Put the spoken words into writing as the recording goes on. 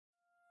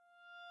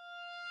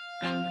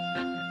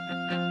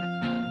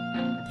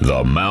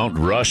The Mount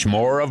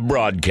Rushmore of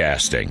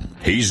broadcasting.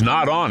 He's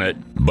not on it,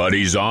 but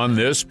he's on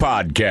this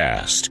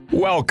podcast.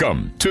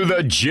 Welcome to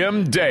the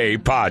Jim Day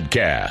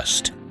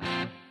Podcast.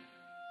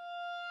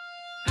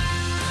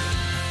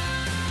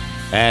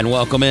 And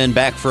welcome in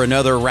back for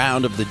another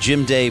round of the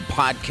Jim Day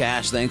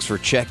Podcast. Thanks for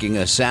checking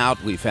us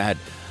out. We've had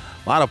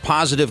a lot of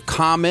positive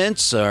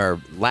comments.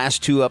 Our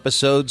last two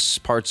episodes,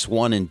 parts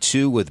 1 and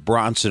 2 with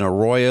Bronson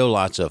Arroyo,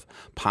 lots of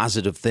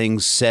positive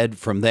things said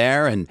from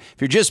there. And if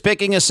you're just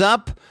picking us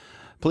up,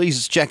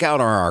 please check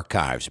out our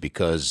archives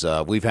because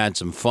we've had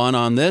some fun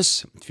on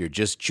this. If you're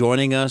just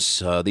joining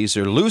us, these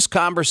are loose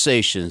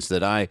conversations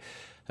that I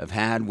have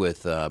had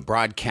with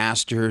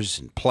broadcasters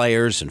and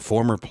players and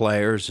former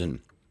players,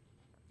 and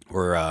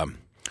we're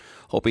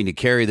hoping to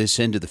carry this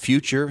into the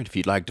future. If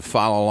you'd like to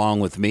follow along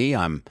with me,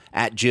 I'm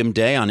at Jim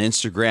Day on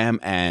Instagram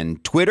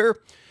and Twitter,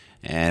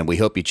 and we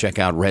hope you check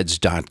out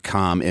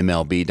Reds.com,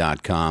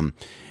 MLB.com,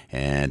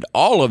 and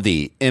all of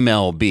the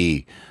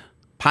MLB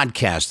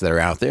podcasts that are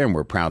out there, and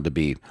we're proud to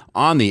be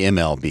on the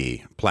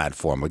MLB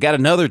platform. We got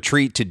another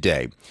treat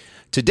today.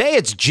 Today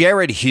it's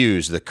Jared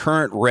Hughes, the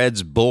current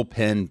Reds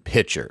bullpen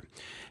pitcher.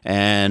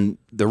 And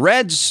the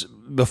Reds,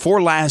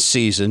 before last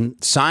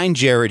season, signed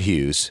Jared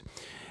Hughes,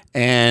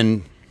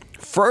 and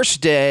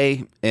first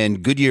day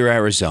in Goodyear,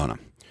 Arizona,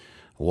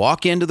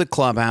 walk into the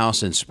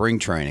clubhouse in spring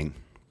training,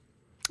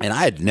 and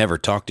I had never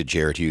talked to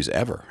Jared Hughes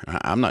ever.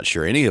 I'm not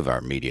sure any of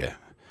our media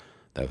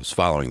that was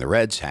following the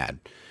Reds had.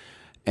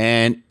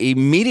 And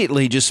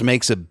immediately just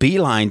makes a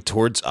beeline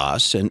towards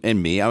us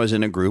and me. I was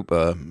in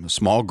a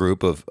small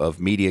group of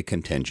media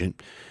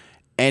contingent,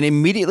 and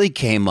immediately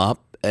came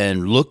up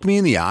and looked me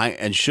in the eye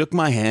and shook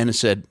my hand and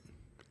said,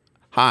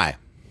 "Hi,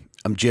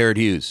 I'm Jared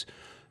Hughes.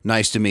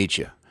 Nice to meet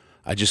you.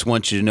 I just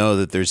want you to know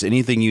that if there's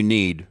anything you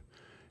need,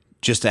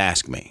 just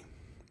ask me."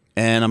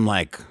 And I'm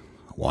like,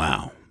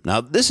 wow.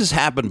 Now, this has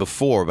happened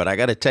before, but I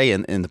got to tell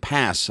you, in the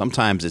past,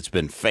 sometimes it's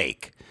been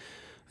fake.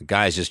 The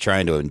guy's just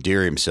trying to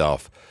endear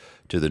himself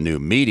to the new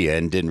media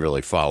and didn't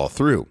really follow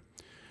through.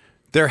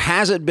 There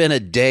hasn't been a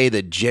day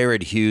that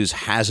Jared Hughes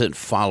hasn't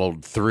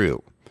followed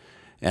through.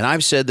 And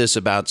I've said this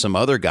about some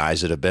other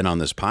guys that have been on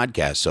this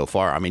podcast so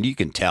far. I mean, you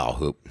can tell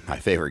who my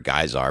favorite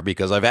guys are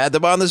because I've had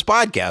them on this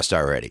podcast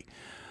already.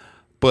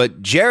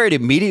 But Jared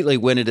immediately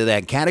went into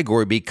that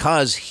category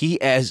because he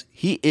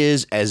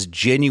is as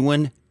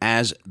genuine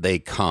as they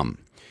come.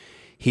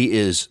 He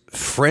is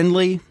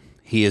friendly.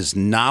 He is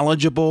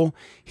knowledgeable.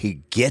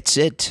 He gets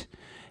it.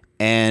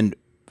 And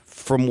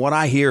from what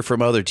I hear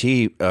from other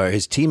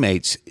his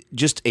teammates,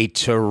 just a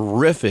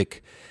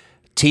terrific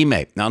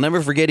teammate. Now, I'll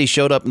never forget he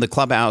showed up in the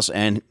clubhouse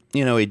and,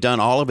 he'd done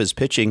all of his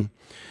pitching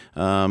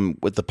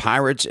with the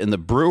Pirates and the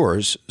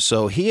Brewers.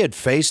 So he had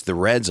faced the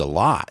Reds a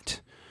lot,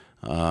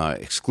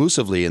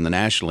 exclusively in the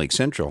National League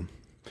Central.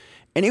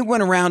 And he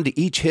went around to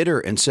each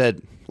hitter and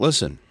said,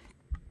 "Listen,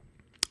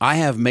 I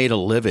have made a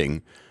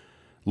living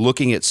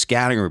looking at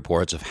scouting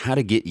reports of how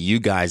to get you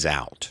guys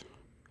out.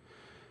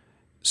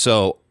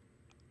 So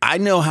I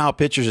know how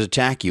pitchers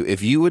attack you.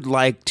 If you would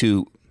like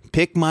to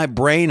pick my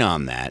brain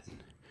on that,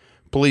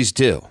 please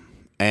do."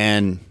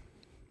 And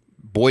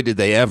boy, did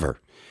they ever.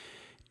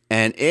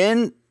 And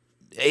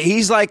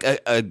he's like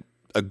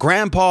a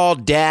grandpa,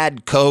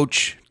 dad,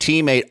 coach,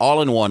 teammate,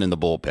 all in one in the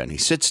bullpen. He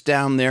sits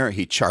down there.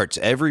 He charts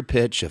every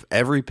pitch of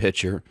every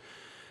pitcher,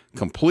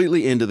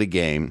 completely into the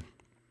game.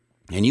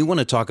 And you want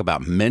to talk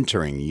about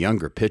mentoring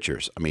younger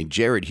pitchers. I mean,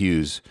 Jared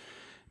Hughes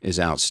is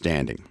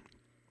outstanding.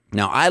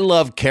 Now, I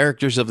love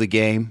characters of the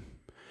game,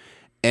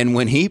 and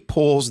when he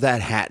pulls that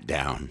hat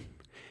down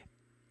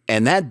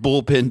and that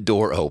bullpen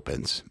door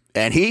opens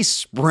and he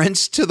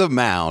sprints to the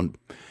mound,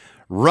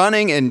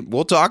 running, and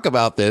we'll talk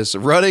about this,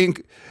 running,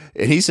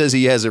 and he says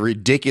he has a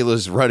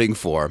ridiculous running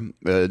form,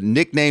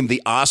 nicknamed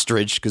the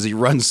ostrich because he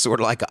runs sort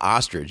of like an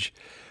ostrich.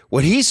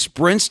 When he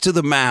sprints to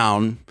the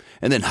mound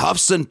and then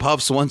huffs and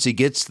puffs once he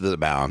gets to the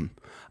mound,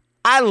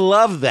 I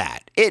love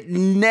that. It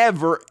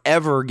never,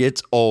 ever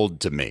gets old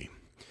to me.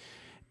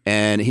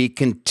 And he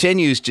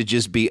continues to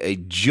just be a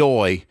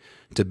joy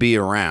to be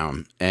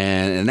around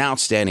and an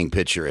outstanding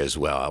pitcher as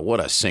well.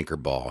 What a sinker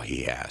ball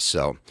he has.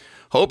 So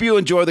hope you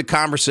enjoy the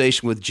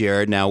conversation with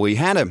Jared. Now, we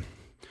had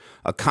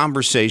a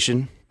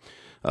conversation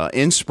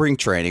in spring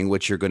training,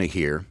 which you're going to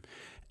hear.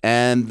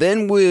 And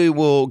then we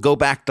will go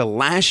back to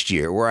last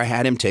year where I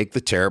had him take the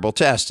terrible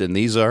test. And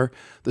these are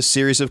the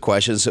series of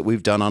questions that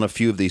we've done on a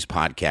few of these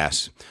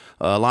podcasts.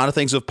 A lot of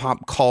things of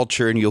pop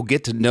culture, and you'll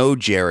get to know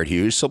Jared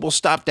Hughes. So we'll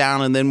stop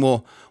down, and then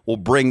we'll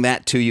bring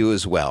that to you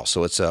as well.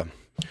 So it's a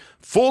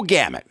full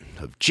gamut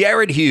of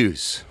Jared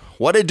Hughes.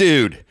 What a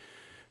dude,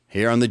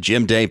 here on the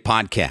Jim Day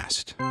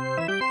Podcast.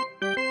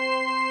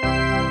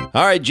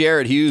 All right,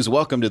 Jared Hughes,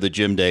 welcome to the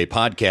Jim Day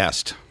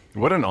Podcast.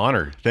 What an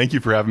honor. Thank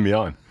you for having me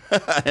on.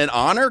 An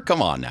honor?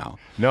 Come on now.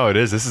 No, it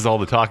is. This is all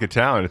the talk of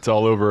town. It's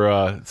all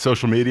over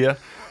social media.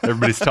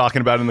 Everybody's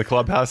talking about it in the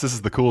clubhouse. This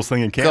is the coolest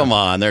thing in camp. Come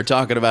on, they're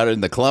talking about it in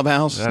the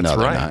clubhouse? That's no,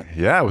 right. They're not.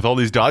 Yeah, with all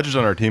these Dodgers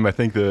on our team, I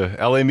think the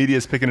LA media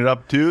is picking it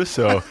up too.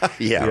 So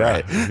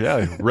Right.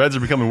 Yeah, Reds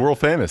are becoming world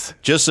famous.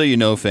 Just so you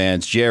know,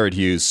 fans, Jared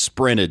Hughes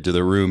sprinted to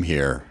the room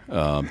here,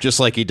 just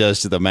like he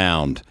does to the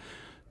mound,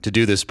 to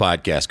do this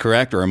podcast,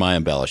 correct? Or am I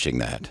embellishing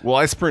that? Well,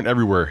 I sprint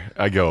everywhere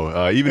I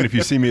go. Even if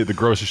you see me at the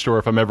grocery store,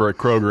 if I'm ever at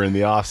Kroger in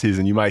the off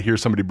season, you might hear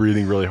somebody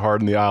breathing really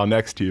hard in the aisle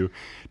next to you.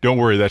 Don't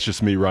worry, that's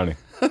just me running.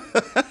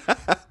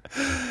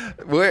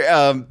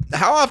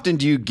 How often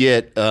do you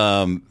get,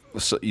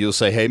 so you'll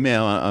say, hey,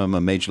 man, I'm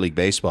a Major League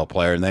Baseball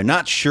player, and they're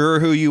not sure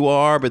who you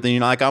are, but then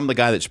you're like, I'm the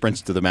guy that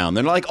sprints to the mound.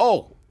 They're like,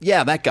 oh,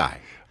 yeah, that guy.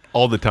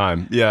 All the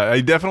time. Yeah,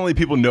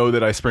 people know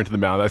that I sprint to the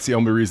mound. That's the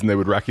only reason they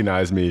would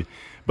recognize me.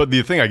 But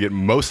the thing I get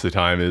most of the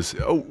time is,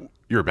 oh,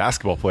 you're a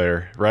basketball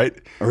player, right?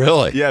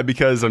 Really? Yeah,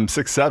 because I'm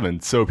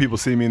 6'7", so people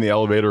see me in the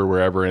elevator or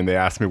wherever, and they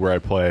ask me where I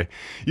play.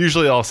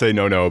 Usually I'll say,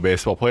 no,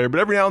 baseball player. But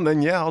every now and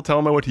then, yeah, I'll tell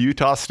them I went to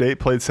Utah State,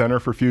 played center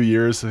for a few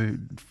years,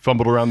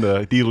 fumbled around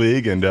the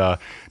D-League, and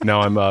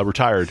now I'm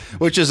retired.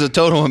 Which is a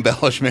total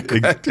embellishment,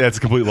 correct? That's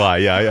a complete lie.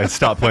 Yeah, I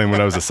stopped playing when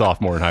I was a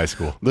sophomore in high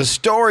school. The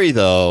story,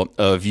 though,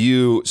 of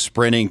you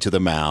sprinting to the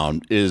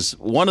mound is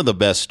one of the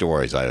best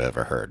stories I've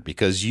ever heard,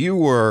 because you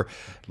were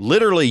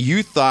literally,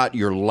 you thought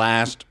your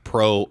last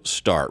pro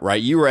start,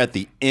 right? You were at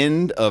the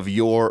end of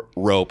your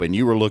rope and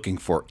you were looking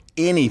for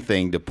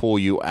anything to pull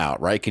you out,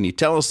 right? Can you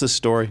tell us this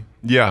story?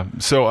 Yeah,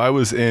 so I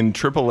was in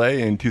AAA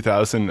in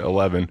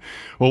 2011.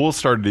 Well, we'll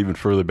start it even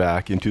further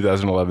back in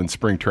 2011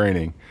 spring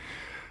training.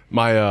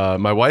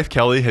 My wife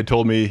Kelly had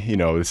told me,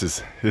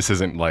 this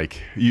isn't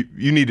like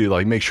you need to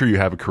like make sure you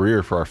have a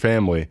career for our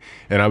family.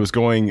 And I was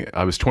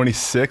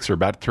 26 or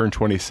about to turn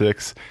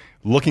 26,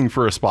 looking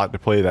for a spot to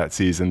play that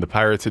season. The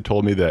Pirates had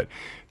told me that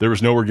there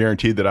was nowhere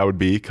guaranteed that I would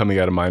be coming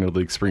out of minor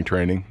league spring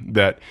training,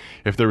 that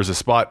if there was a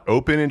spot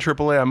open in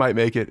AAA, I might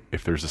make it.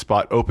 If there's a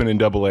spot open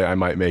in AA, I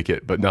might make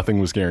it, but nothing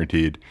was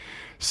guaranteed.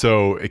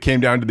 So it came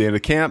down to the end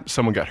of camp.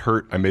 Someone got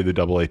hurt. I made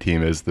the AA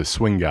team as the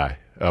swing guy.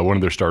 One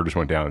of their starters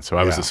went down, so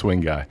I was the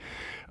swing guy.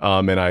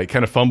 And I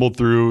kind of fumbled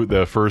through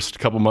the first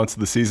couple months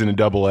of the season in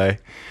AA.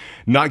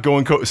 Not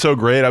going so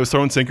great. I was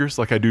throwing sinkers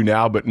like I do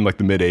now, but in like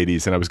the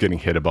mid-80s, and I was getting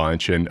hit a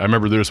bunch. And I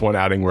remember there was one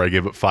outing where I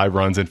gave up 5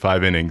 runs in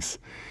 5 innings.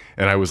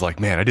 And I was like,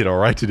 man, I did all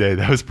right today.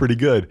 That was pretty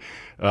good.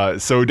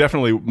 So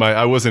definitely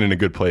I wasn't in a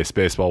good place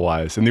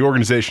baseball-wise. And the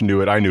organization knew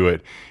it. I knew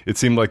it. It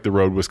seemed like the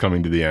road was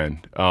coming to the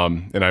end.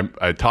 And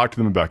I talked to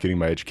them about getting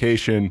my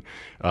education,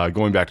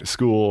 going back to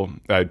school.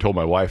 I told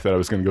my wife that I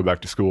was going to go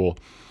back to school.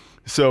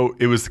 So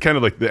it was kind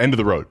of like the end of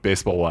the road,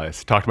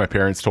 baseball-wise. Talked to my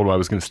parents, told them I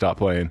was going to stop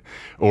playing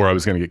or I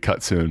was going to get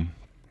cut soon.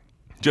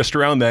 Just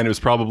around then, it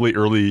was probably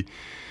early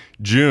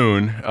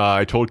June,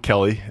 I told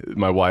Kelly,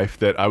 my wife,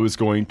 that I was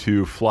going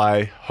to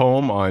fly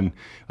home on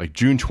like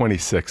June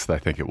 26th, I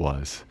think it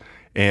was.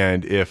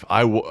 And if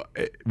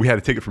we had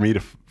a ticket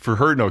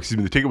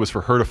the ticket was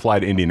for her to fly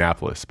to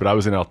Indianapolis, but I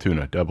was in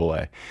Altoona,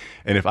 AA.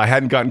 And if I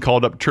hadn't gotten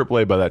called up to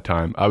AAA by that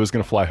time, I was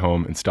going to fly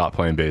home and stop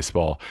playing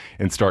baseball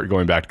and start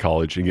going back to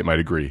college and get my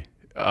degree.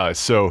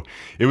 So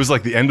it was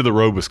like the end of the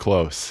road was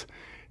close.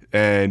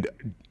 And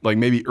like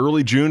maybe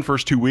early June,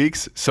 first 2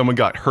 weeks, someone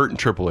got hurt in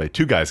AAA.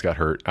 2 guys got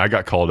hurt. I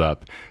got called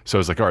up. So I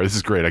was like, all right, this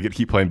is great. I get to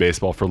keep playing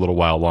baseball for a little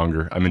while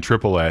longer. I'm in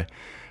AAA.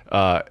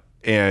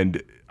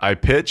 And I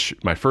pitch.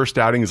 My first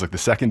outing is like the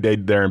second day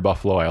there in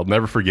Buffalo. I'll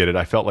never forget it.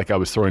 I felt like I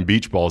was throwing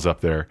beach balls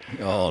up there.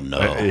 Oh, no.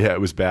 Yeah, it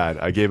was bad.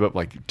 I gave up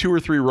like 2 or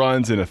 3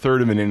 runs in a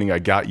third of an inning. I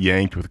got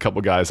yanked with a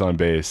couple guys on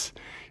base.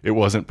 It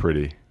wasn't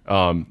pretty.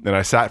 And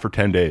I sat for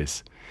 10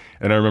 days.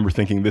 And I remember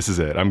thinking, this is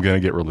it. I'm going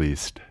to get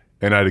released.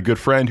 And I had a good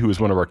friend who was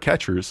one of our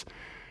catchers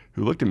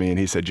who looked at me and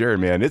he said,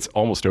 Jared, man, it's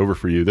almost over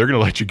for you. They're going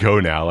to let you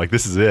go now. Like,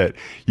 this is it.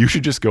 You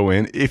should just go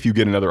in. If you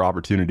get another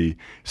opportunity,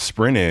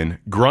 sprint in,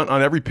 grunt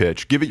on every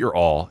pitch, give it your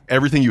all.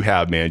 Everything you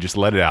have, man, just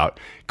let it out.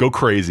 Go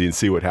crazy and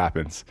see what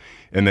happens.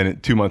 And then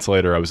 2 months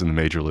later, I was in the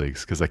major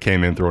leagues because I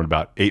came in throwing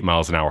about 8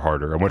 miles an hour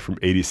harder. I went from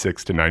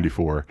 86 to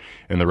 94,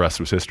 and the rest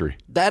was history.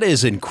 That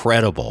is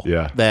incredible.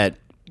 Yeah. That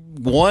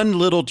one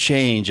little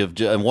change of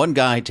one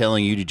guy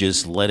telling you to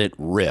just let it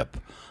rip.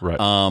 Right.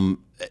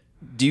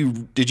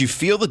 Did you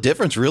feel the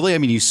difference, really? I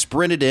mean, you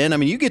sprinted in. I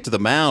mean, you get to the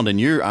mound, and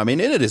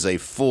it is a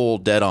full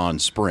dead-on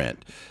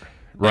sprint.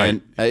 Right.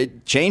 And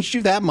it changed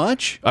you that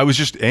much? I was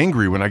just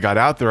angry when I got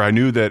out there. I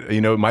knew that,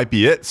 it might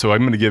be it, so I'm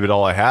going to give it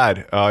all I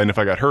had. And if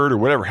I got hurt or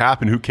whatever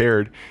happened, who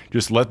cared?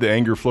 Just let the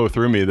anger flow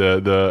through me.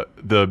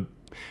 The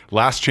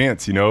last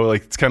chance,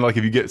 like it's kind of like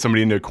if you get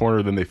somebody into a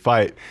corner, then they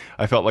fight.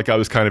 I felt like I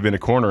was kind of in a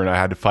corner, and I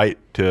had to fight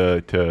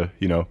to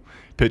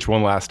pitch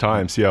one last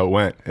time, see how it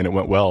went, and it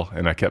went well,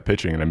 and I kept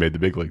pitching, and I made the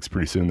big leagues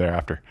pretty soon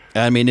thereafter.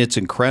 I mean, it's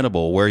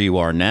incredible where you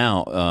are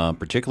now,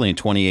 particularly in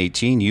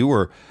 2018. You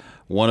were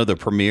one of the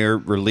premier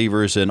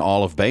relievers in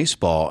all of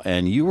baseball,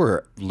 and you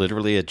were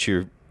literally at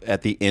your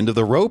at the end of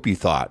the rope, you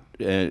thought.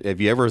 Have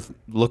you ever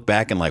looked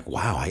back and like,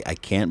 wow, I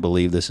can't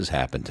believe this has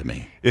happened to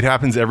me? It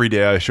happens every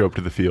day I show up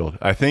to the field.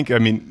 I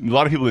mean, a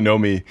lot of people that know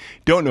me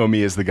don't know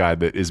me as the guy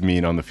that is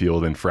mean on the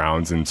field and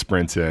frowns and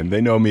sprints in.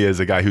 They know me as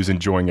a guy who's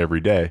enjoying every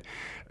day.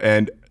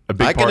 And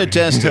I can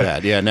attest to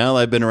that. Yeah, now that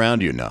I've been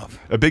around you enough.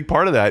 A big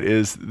part of that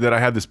is that I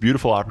had this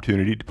beautiful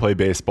opportunity to play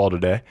baseball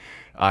today.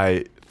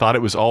 I thought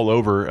it was all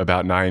over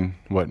about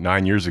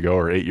 9 years ago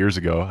or 8 years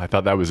ago. I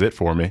thought that was it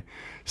for me.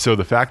 So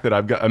the fact that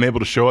I'm able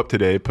to show up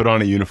today, put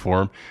on a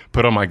uniform,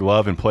 put on my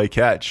glove and play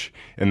catch,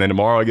 and then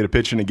tomorrow I get to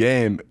pitch in a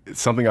game,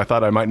 it's something I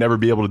thought I might never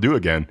be able to do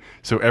again.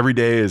 So every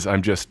day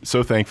I'm just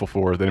so thankful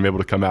for that I'm able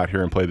to come out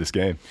here and play this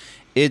game.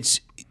 It's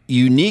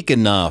unique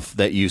enough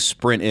that you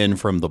sprint in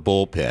from the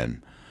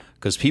bullpen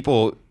because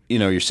people,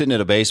 you're sitting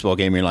at a baseball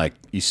game, you're like,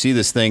 you see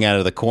this thing out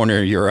of the corner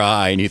of your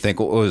eye and you think,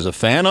 well, was a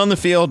fan on the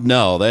field?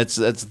 No,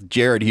 that's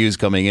Jared Hughes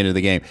coming into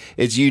the game.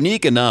 It's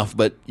unique enough,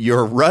 but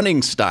your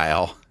running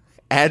style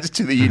adds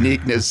to the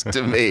uniqueness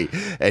to me.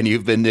 And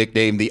you've been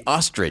nicknamed the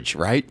Ostrich,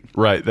 right?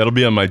 Right. That'll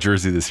be on my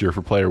jersey this year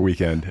for Player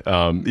Weekend.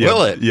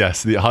 Will it?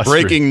 Yes, the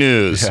Ostrich. Breaking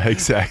news. Yeah,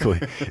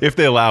 exactly. If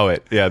they allow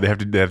it, they have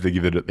to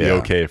give it the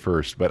okay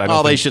first.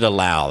 But they should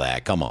allow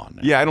that. Come on.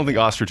 Yeah, I don't think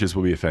ostriches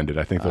will be offended.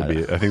 I think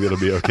that'll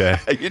be okay.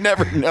 You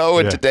never know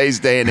in today's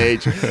day and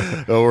age. We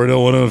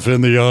don't want to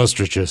offend the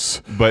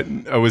ostriches. But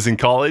I was in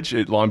college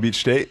at Long Beach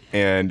State,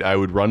 and I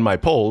would run my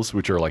poles,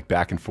 which are like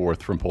back and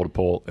forth from pole to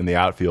pole in the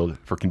outfield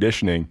for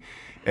conditioning.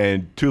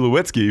 And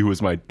Tulowitzki, who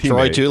was my teammate,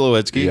 Troy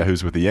Tulowitzki,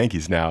 who's with the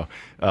Yankees now,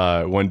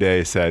 one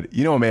day said,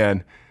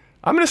 man,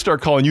 I'm going to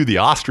start calling you the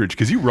Ostrich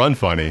because you run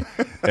funny.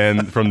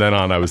 And from then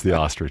on, I was the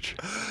Ostrich.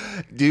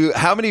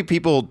 How many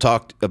people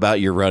talked about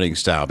your running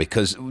style?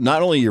 Because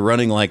not only you're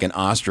running like an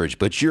ostrich,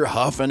 but you're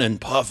huffing and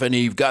puffing, and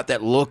you've got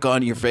that look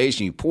on your face,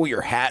 and you pull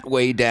your hat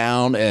way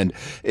down, and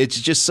it's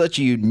just such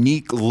a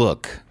unique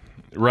look.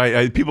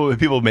 Right. People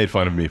have made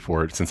fun of me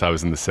for it since I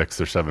was in the 6th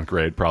or 7th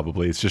grade,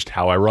 probably. It's just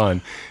how I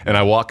run. And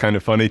I walk kind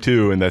of funny,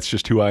 too, and that's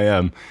just who I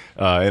am.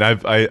 And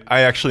I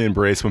actually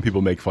embrace when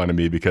people make fun of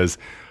me because,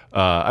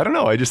 I don't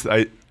know, I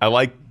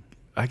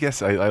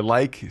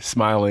like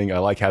smiling. I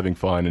like having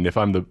fun. And if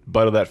I'm the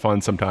butt of that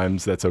fun,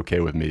 sometimes that's okay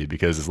with me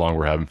because as long as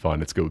we're having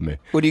fun, it's good with me.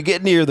 When you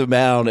get near the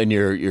mound and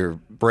you're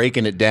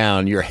breaking it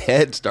down, your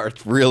head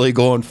starts really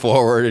going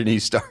forward and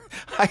you start –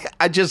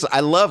 I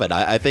love it.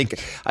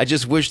 I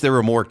just wish there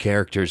were more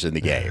characters in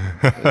the game.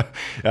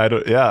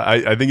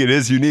 I think it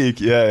is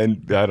unique. Yeah,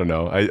 and I don't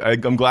know.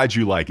 I'm glad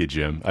you like it,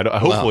 Jim.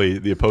 Hopefully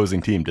the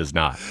opposing team does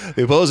not.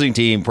 The opposing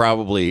team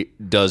probably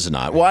does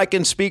not. Well, I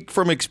can speak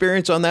from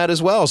experience on that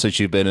as well since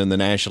you've been in the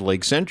National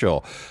League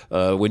Central.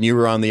 When you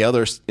were in the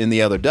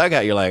other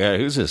dugout, you're like,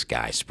 who's this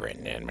guy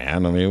sprinting in,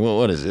 man? I mean,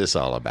 what is this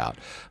all about?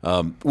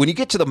 When you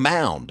get to the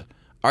mound,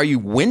 are you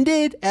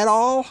winded at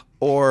all,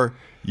 or?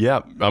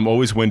 Yeah, I'm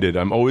always winded.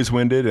 And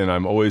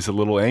I'm always a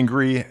little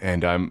angry,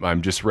 and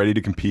I'm just ready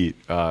to compete.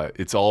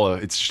 It's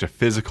just a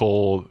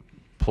physical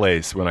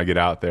place when I get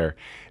out there,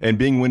 and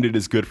being winded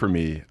is good for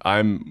me.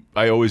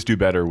 I always do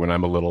better when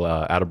I'm a little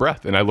out of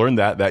breath, and I learned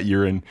that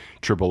year in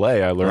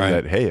AAA. I learned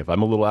that, hey, if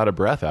I'm a little out of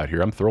breath out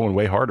here, I'm throwing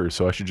way harder,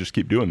 so I should just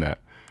keep doing that.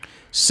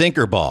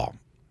 Sinker ball,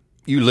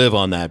 you live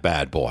on that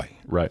bad boy.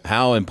 Right.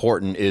 How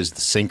important is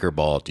the sinker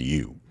ball to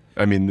you?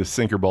 I mean, the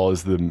sinker ball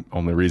is the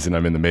only reason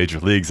I'm in the major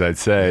leagues, I'd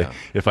say. Yeah.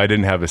 If I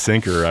didn't have a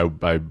sinker,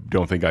 I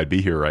don't think I'd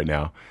be here right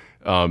now.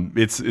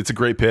 It's a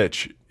great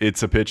pitch.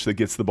 It's a pitch that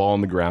gets the ball on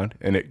the ground,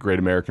 and at Great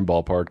American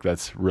Ballpark,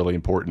 that's really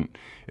important.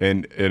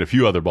 And at a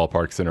few other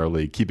ballparks in our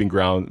league, keeping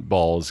ground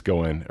balls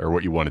going are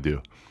what you want to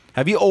do.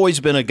 Have you always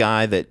been a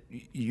guy that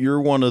you're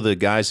one of the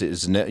guys that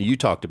is? You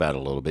talked about it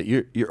a little bit.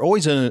 You're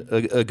always in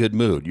a good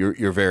mood.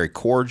 You're very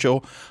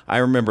cordial. I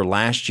remember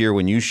last year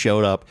when you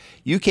showed up,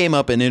 you came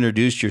up and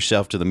introduced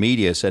yourself to the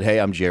media. Said, "Hey,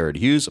 I'm Jared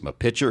Hughes. I'm a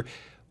pitcher.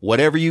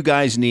 Whatever you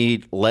guys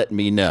need, let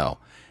me know."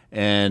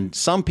 And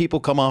some people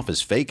come off as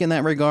fake in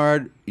that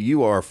regard.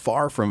 You are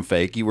far from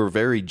fake. You were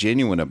very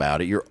genuine about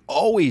it. You're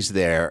always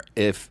there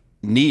if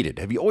needed.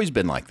 Have you always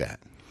been like that?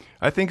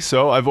 I think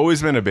so. I've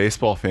always been a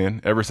baseball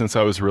fan. Ever since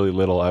I was really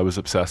little, I was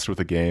obsessed with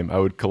the game. I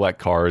would collect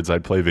cards.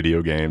 I'd play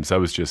video games. I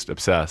was just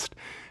obsessed.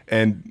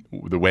 And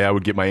the way I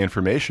would get my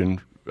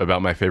information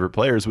about my favorite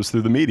players was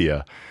through the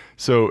media.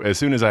 So as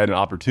soon as I had an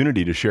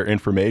opportunity to share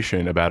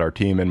information about our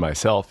team and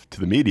myself to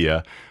the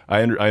media,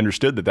 I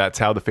understood that that's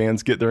how the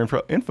fans get their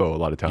info a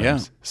lot of times. Yeah.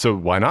 So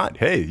why not?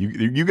 Hey,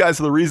 you guys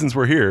are the reasons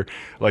we're here.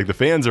 Like the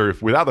fans are,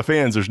 without the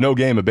fans, there's no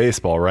game of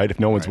baseball, right? If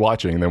no one's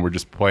watching, then we're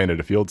just playing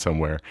at a field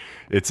somewhere.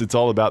 It's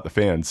all about the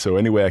fans. So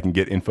any way I can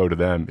get info to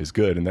them is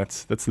good, and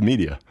that's the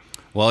media.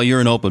 Well,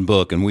 you're an open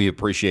book, and we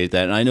appreciate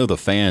that, and I know the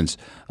fans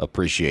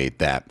appreciate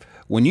that.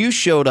 When you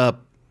showed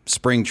up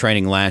spring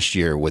training last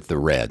year with the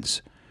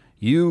Reds,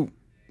 you,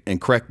 and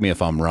correct me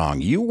if I'm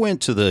wrong, you went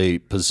to the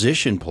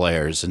position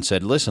players and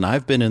said, listen,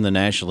 I've been in the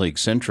National League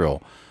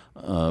Central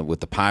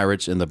with the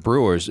Pirates and the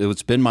Brewers.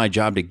 It's been my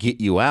job to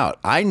get you out.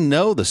 I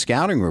know the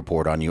scouting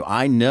report on you.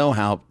 I know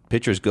how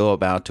pitchers go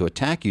about to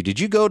attack you. Did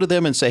you go to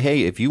them and say,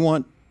 hey, if you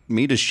want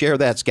me to share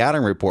that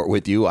scouting report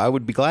with you, I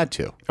would be glad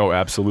to. Oh,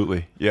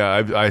 absolutely.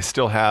 Yeah, I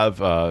still have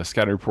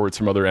scouting reports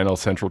from other NL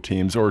Central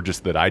teams, or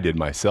just that I did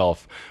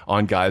myself,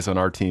 on guys on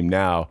our team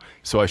now.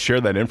 So I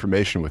share that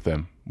information with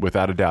them,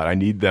 without a doubt. I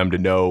need them to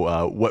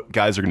know what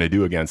guys are going to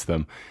do against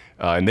them.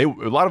 And a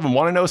lot of them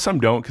want to know,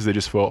 some don't, because they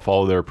just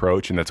follow their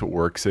approach, and that's what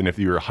works. And if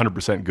you're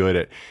 100% good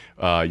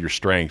at your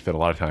strength, then a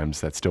lot of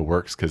times that still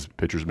works because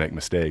pitchers make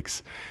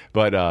mistakes.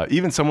 But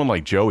even someone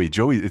like Joey,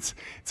 it's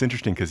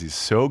interesting because he's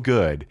so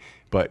good,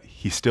 but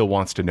he still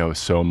wants to know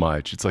so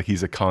much. It's like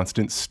he's a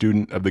constant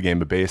student of the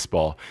game of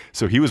baseball.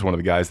 So he was one of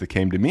the guys that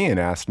came to me and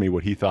asked me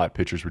what he thought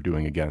pitchers were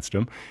doing against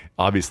him.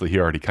 Obviously, he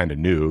already kind of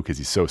knew because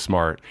he's so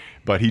smart,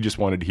 but he just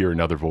wanted to hear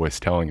another voice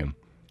telling him.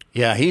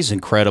 Yeah, he's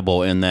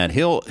incredible in that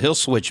he'll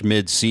switch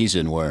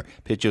mid-season where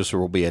pitchers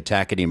will be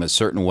attacking him a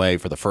certain way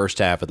for the first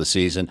half of the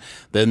season.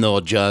 Then they'll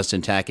adjust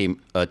and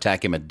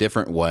attack him a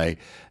different way.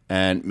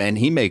 And, man,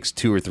 he makes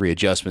 2 or 3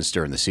 adjustments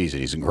during the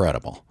season. He's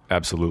incredible.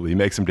 Absolutely. He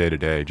makes them day to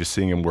day, just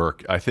seeing him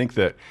work. I think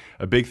that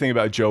a big thing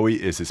about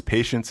Joey is his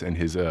patience and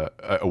his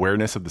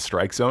awareness of the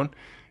strike zone.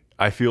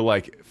 I feel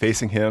like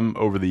facing him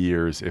over the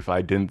years, if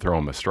I didn't throw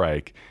him a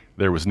strike,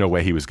 there was no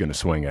way he was going to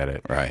swing at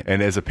it. Right.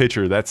 And as a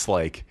pitcher, that's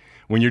like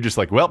when you're just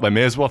like, well, I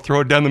may as well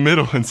throw it down the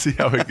middle and see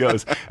how it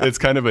goes. It's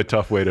kind of a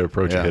tough way to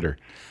approach a hitter.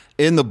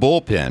 In the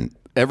bullpen,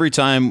 every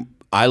time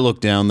I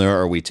look down there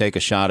or we take a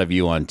shot of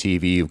you on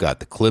TV, you've got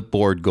the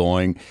clipboard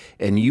going,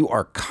 and you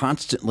are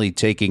constantly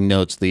taking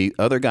notes. The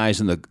other guys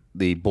in the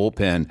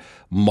bullpen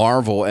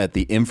marvel at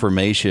the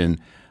information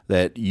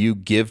that you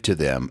give to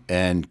them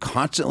and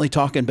constantly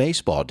talking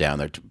baseball down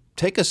there.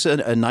 Take us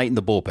a night in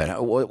the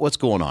bullpen. What's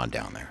going on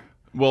down there?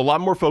 Well, a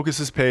lot more focus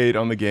is paid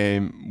on the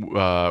game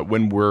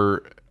when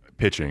we're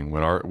pitching,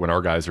 when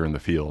our guys are in the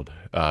field,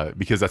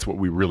 because that's what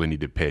we really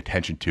need to pay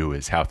attention to,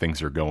 is how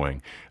things are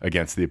going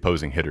against the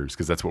opposing hitters,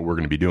 because that's what we're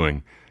going to be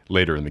doing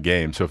later in the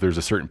game. So if there's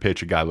a certain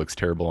pitch a guy looks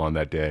terrible on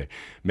that day,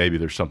 maybe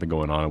there's something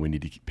going on and we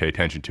need to pay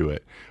attention to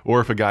it. Or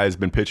if a guy has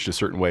been pitched a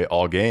certain way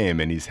all game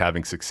and he's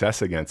having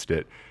success against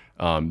it,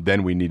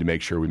 then we need to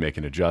make sure we make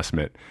an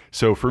adjustment.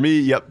 So for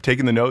me,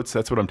 taking the notes,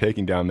 that's what I'm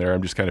taking down there.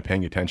 I'm just kind of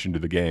paying attention to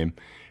the game.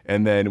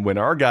 And then when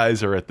our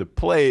guys are at the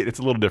plate, it's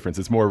a little different.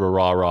 It's more of a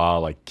rah-rah,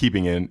 like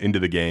keeping into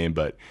the game,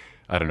 but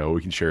I don't know,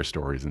 we can share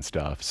stories and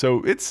stuff.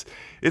 So it's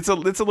a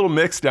little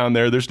mixed down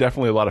there. There's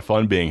definitely a lot of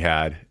fun being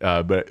had.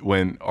 But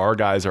when our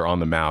guys are on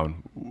the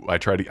mound, I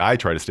try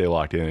to stay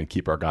locked in and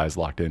keep our guys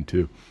locked in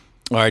too.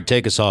 All right,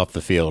 take us off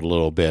the field a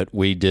little bit.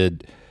 We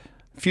did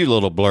a few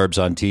little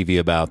blurbs on TV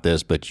about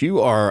this, but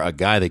you are a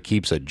guy that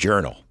keeps a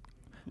journal.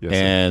 Yes,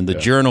 and the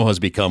journal has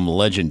become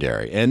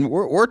legendary. And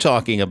we're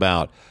talking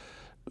about,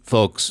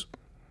 folks,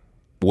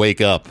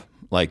 wake up.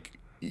 Like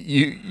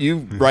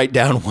you write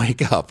down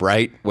wake up,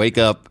 right? Wake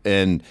up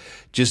and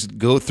just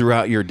go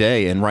throughout your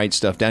day and write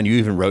stuff down. You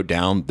even wrote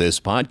down this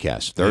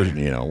podcast.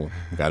 Thursday,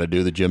 got to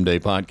do the Jim Day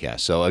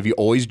podcast. So have you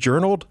always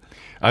journaled?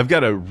 I've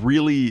got a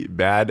really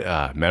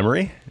bad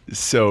memory.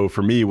 So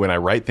for me, when I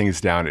write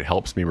things down, it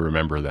helps me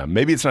remember them.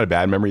 Maybe it's not a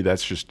bad memory.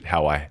 That's just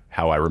how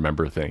I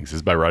remember things,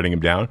 is by writing them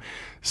down.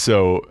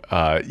 So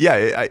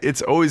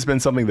it's always been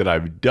something that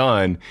I've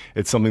done.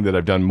 It's something that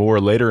I've done more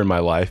later in my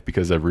life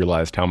because I've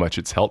realized how much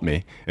it's helped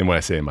me. And when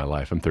I say in my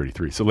life, I'm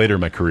 33. So later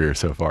in my career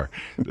so far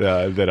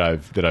that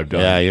I've done.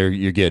 Yeah,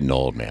 you're getting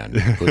old, man.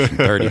 You're pushing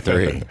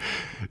 33.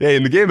 Hey,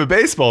 in the game of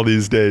baseball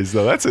these days,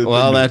 though, that's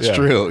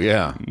true.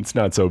 Yeah, it's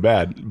not so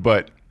bad,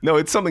 but. No,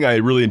 it's something I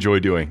really enjoy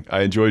doing.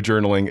 I enjoy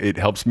journaling. It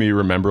helps me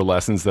remember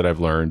lessons that I've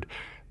learned.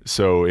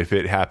 So if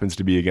it happens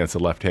to be against a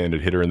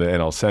left-handed hitter in the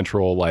NL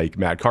Central like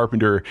Matt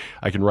Carpenter,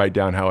 I can write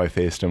down how I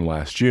faced him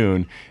last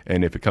June.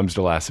 And if it comes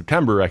to last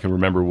September, I can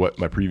remember what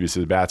my previous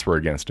at-bats were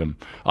against him.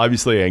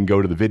 Obviously, I can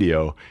go to the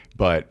video,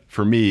 but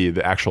for me,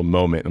 the actual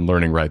moment and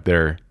learning right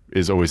there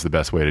is always the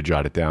best way to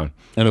jot it down.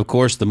 And of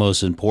course, the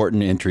most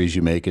important entries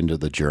you make into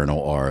the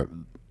journal are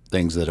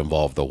things that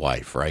involve the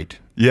wife, right?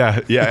 Yeah.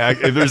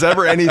 If there's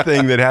ever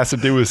anything that has to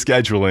do with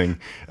scheduling,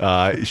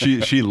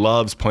 she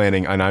loves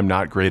planning, and I'm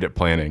not great at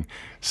planning.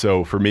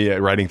 So for me,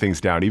 writing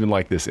things down, even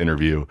like this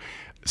interview,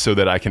 so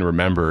that I can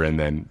remember and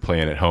then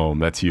plan at home,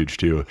 that's huge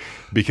too.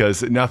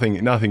 Because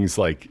nothing's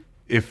like,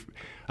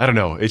 I don't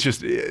know, it's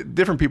just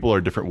different people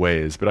are different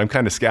ways, but I'm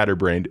kind of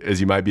scatterbrained,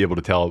 as you might be able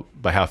to tell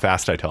by how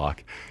fast I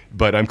talk.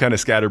 But I'm kind of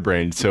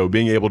scatterbrained, so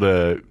being able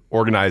to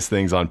organize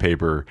things on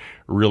paper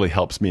really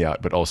helps me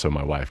out, but also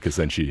my wife, because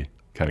then she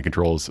kind of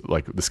controls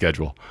like the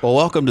schedule. Well,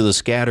 welcome to the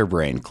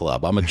Scatterbrain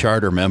Club. I'm a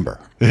charter member.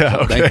 Yeah,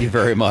 okay. Thank you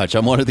very much.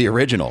 I'm one of the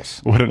originals.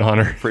 What an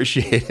honor.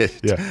 Appreciate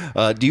it.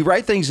 Yeah. Do you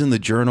write things in the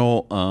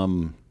journal,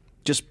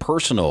 just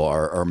personal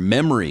or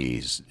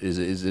memories?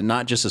 Is it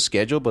not just a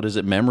schedule, but is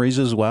it memories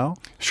as well?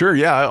 Sure,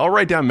 yeah. I'll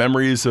write down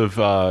memories of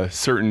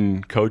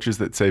certain coaches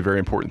that say very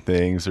important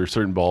things, or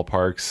certain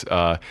ballparks.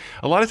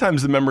 A lot of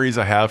times the memories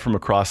I have from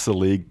across the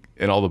league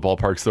in all the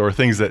ballparks, there are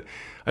things that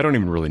I don't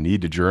even really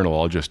need to journal.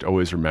 I'll just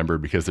always remember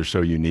because they're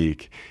so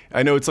unique.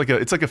 I know it's like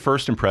a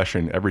first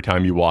impression every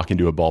time you walk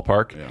into a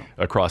ballpark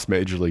across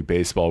Major League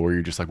Baseball, where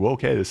you're just like, well,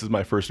 okay, this is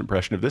my first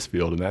impression of this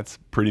field, and that's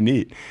pretty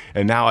neat.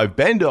 And now I've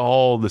been to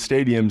all the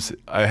stadiums.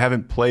 I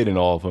haven't played in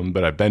all of them,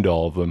 but I've been to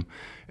all of them,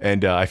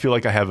 and I feel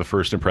like I have a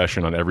first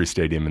impression on every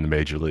stadium in the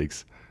major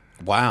leagues.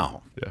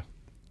 Wow. Yeah.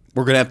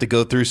 We're going to have to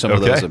go through some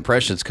of those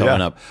impressions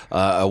coming up.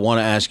 I want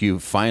to ask you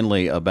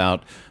finally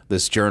about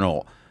this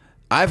journal.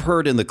 I've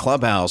heard in the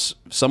clubhouse,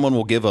 someone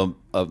will give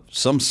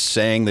some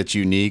saying that's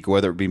unique,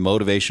 whether it be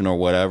motivation or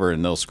whatever,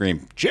 and they'll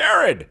scream,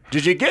 "Jared,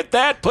 did you get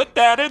that? Put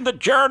that in the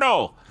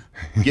journal."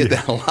 You get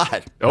that a lot.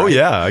 Right? Oh,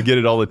 yeah. I get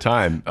it all the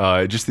time.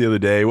 Just the other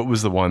day, what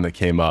was the one that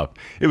came up?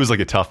 It was like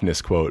a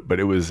toughness quote, but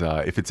it was,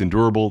 if it's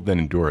endurable, then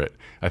endure it.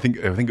 I think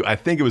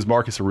it was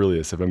Marcus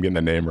Aurelius, if I'm getting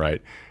the name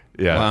right.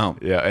 Yeah. Wow.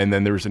 Yeah. And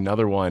then there was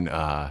another one.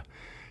 I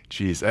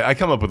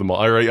come up with them all.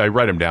 I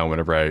write them down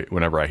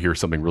whenever I hear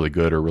something really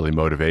good or really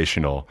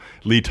motivational.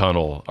 Lee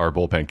Tunnell, our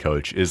bullpen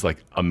coach, is like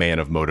a man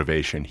of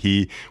motivation.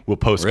 He will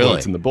post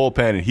quotes in the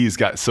bullpen, and he's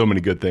got so many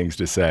good things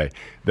to say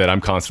that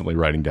I'm constantly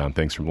writing down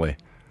things from Lee.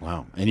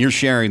 Wow. And you're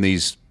sharing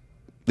these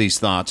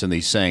thoughts and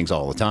these sayings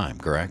all the time,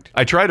 correct?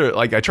 I try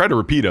to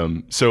repeat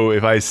them. So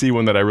if I see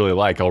one that I really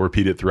like, I'll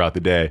repeat it throughout the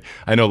day.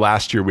 I know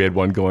last year we had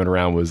one going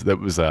around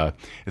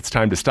it's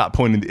time to stop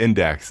pointing the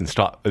index and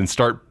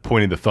start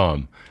pointing the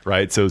thumb,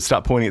 right? So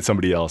stop pointing at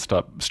somebody else,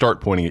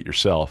 start pointing at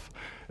yourself,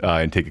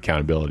 and take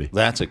accountability.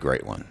 That's a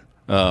great one.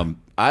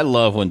 I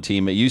love when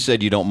you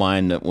said you don't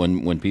mind that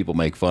when people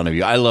make fun of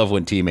you. I love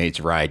when teammates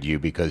ride you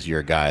because you're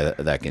a guy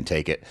that can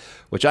take it,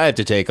 which I have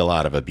to take a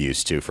lot of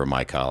abuse too from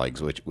my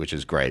colleagues, which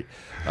is great.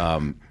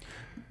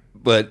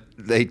 But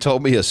they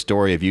told me a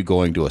story of you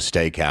going to a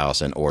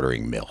steakhouse and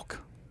ordering milk.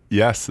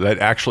 Yes, that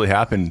actually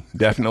happened.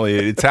 Definitely.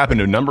 It's happened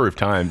a number of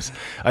times.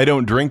 I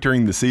don't drink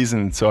during the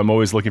season, so I'm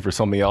always looking for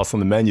something else on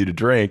the menu to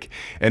drink.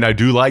 And I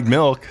do like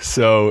milk.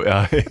 So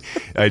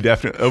I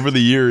definitely, over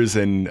the years,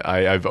 and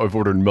I've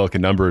ordered milk a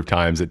number of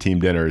times at team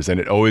dinners, and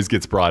it always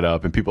gets brought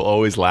up, and people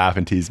always laugh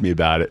and tease me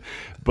about it.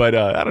 But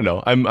I don't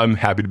know. I'm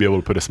happy to be able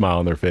to put a smile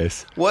on their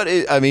face.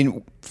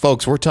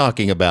 Folks, we're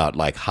talking about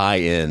like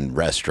high-end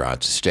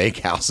restaurants,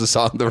 steakhouses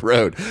on the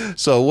road.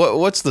 So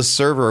what's the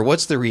server?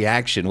 What's the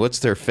reaction? What's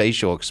their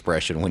facial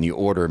expression when you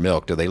order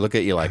milk? Do they look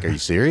at you like, "Are you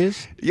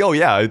serious?" Oh,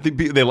 yeah. I think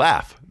they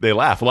laugh. They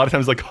laugh. A lot of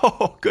times like,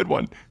 "Oh, good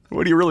one.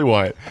 What do you really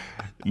want?"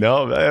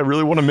 "No, I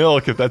really want a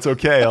milk, if that's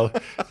okay.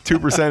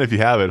 2% if you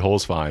have it.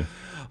 Whole's fine."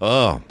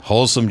 Oh,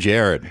 wholesome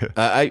Jared.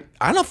 I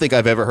don't think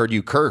I've ever heard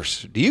you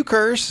curse. Do you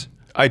curse?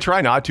 I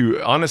try not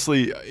to.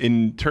 Honestly,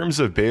 in terms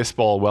of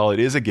baseball, well, it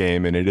is a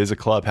game and it is a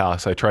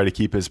clubhouse. I try to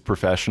keep as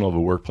professional of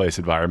a workplace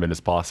environment as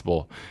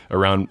possible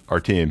around our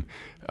team.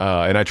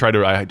 And I try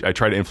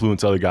to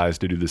influence other guys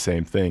to do the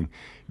same thing,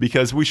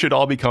 because we should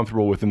all be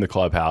comfortable within the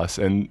clubhouse.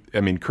 And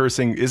I mean,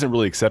 cursing isn't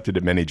really accepted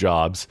at many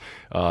jobs.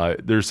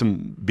 There's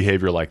some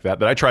behavior like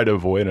that I try to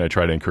avoid, and I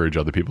try to encourage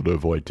other people to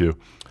avoid too.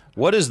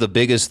 What is the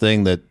biggest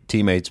thing that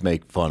teammates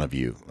make fun of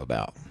you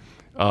about?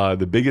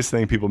 The biggest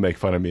thing people make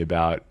fun of me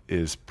about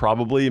is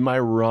probably my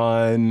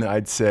run.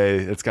 I'd say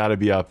it's got to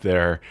be up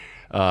there.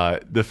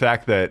 The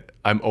fact that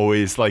I'm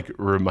always like,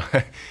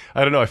 I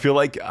don't know. I feel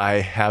like I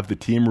have the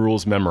team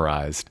rules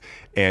memorized,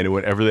 and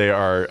whenever they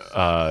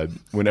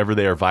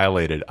are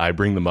violated, I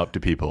bring them up to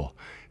people.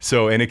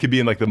 So, and it could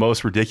be in like the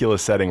most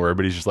ridiculous setting where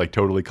everybody's just like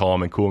totally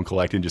calm and cool and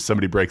collected, and just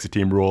somebody breaks a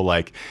team rule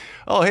like,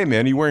 "Oh, hey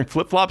man, are you wearing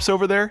flip-flops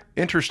over there?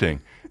 Interesting."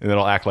 And then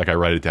I'll act like I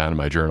write it down in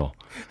my journal.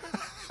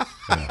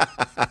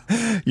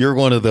 You're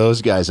one of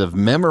those guys have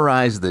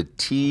memorized the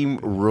team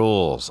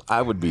rules.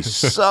 I would be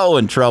so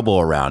in trouble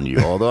around you,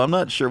 although I'm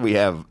not sure we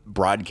have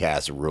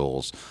broadcast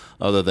rules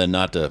other than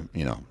not to,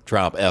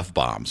 drop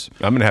F-bombs.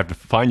 I'm going to have to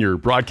find your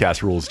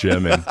broadcast rules,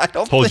 Jim, and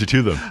hold you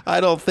to them.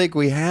 I don't think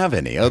we have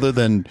any other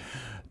than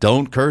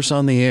don't curse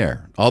on the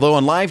air. Although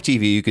on live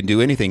TV, you can do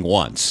anything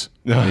once.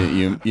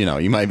 You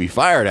might be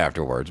fired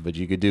afterwards, but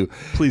you could do.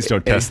 Please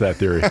don't test that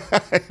theory.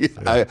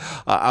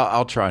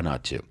 I'll try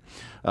not to.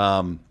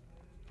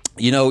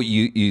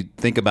 You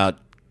think about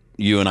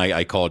you and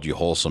I called you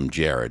Wholesome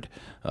Jared,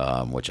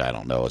 which I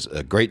don't know is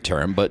a great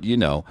term, but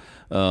you're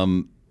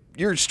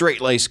a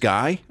straight-laced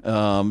guy.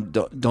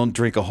 Don't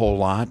drink a whole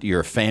lot. You're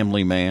a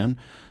family man.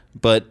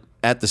 But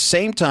at the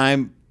same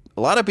time,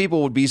 a lot of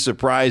people would be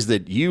surprised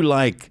that you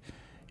like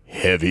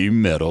heavy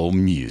metal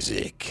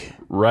music.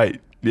 Right.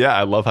 Yeah,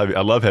 I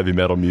love heavy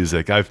metal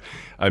music.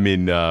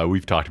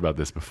 We've talked about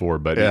this before,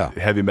 but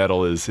heavy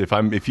metal is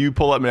if you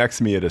pull up next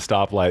to me at a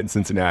stoplight in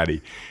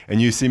Cincinnati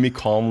and you see me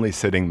calmly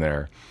sitting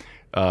there,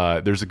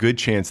 there's a good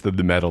chance that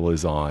the metal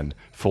is on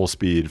full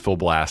speed, full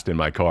blast in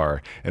my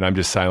car, and I'm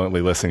just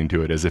silently listening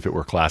to it as if it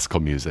were classical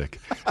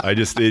music.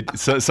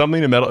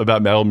 Something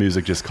about metal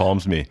music just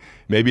calms me.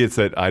 Maybe it's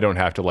that I don't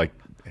have to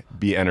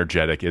be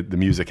energetic. The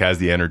music has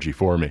the energy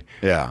for me.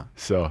 Yeah.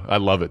 So I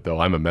love it though.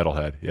 I'm a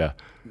metalhead. Yeah.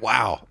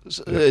 Wow.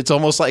 It's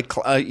almost like,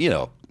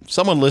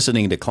 someone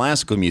listening to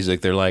classical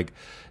music, they're like,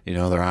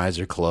 their eyes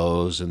are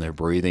closed and they're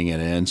breathing it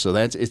in. So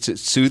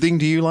it's soothing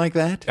to you like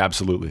that?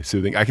 Absolutely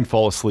soothing. I can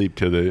fall asleep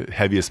to the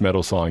heaviest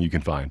metal song you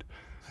can find.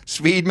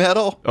 Speed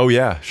metal? Oh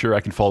yeah, sure. I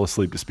can fall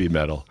asleep to speed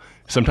metal.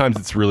 Sometimes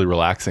it's really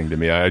relaxing to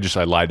me. I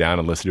lie down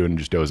and listen to it and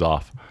just doze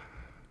off.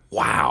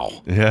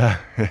 Wow. Yeah.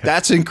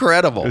 That's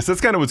incredible. That's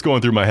kind of what's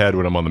going through my head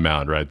when I'm on the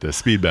mound, right? The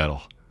speed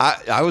metal.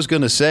 I was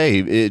going to say,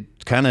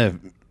 it kind of,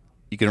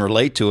 you can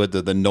relate to it,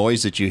 the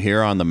noise that you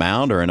hear on the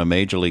mound or in a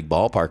major league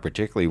ballpark,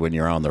 particularly when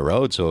you're on the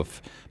road. So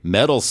if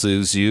metal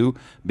soothes you,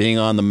 being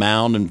on the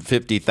mound in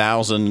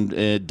 50,000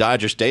 at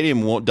Dodger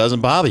Stadium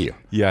doesn't bother you.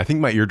 Yeah, I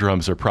think my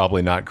eardrums are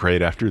probably not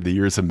great after the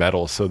years of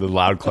metal. So the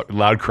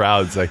loud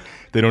crowds,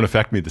 they don't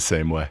affect me the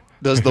same way.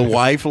 Does the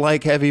wife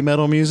like heavy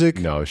metal music?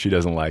 No, she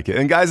doesn't like it.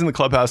 And guys in the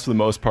clubhouse, for the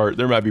most part,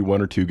 there might be one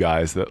or two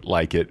guys that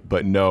like it,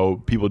 but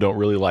no, people don't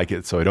really like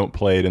it. So I don't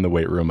play it in the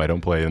weight room. I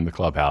don't play it in the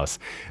clubhouse.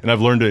 And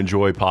I've learned to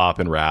enjoy pop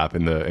and rap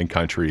and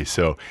country.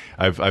 So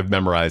I've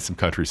memorized some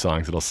country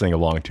songs that I'll sing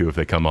along to if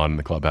they come on in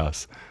the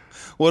clubhouse.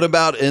 What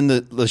about in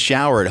the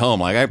shower at home?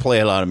 Like I play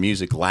a lot of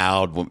music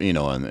loud,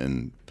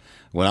 and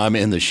when I'm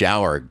in the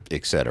shower,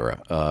 etc.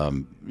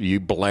 You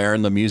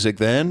blaring the music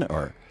then,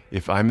 or?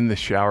 If I'm in the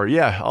shower,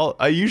 yeah,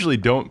 I usually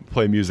don't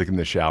play music in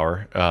the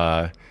shower.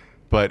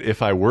 But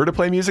if I were to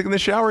play music in the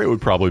shower, it would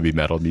probably be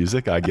metal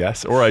music, I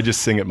guess, or I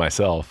just sing it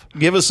myself.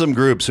 Give us some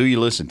groups. Who you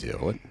listen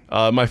to?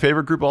 My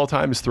favorite group of all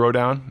time is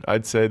Throwdown.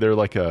 I'd say they're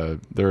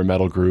a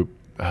metal group.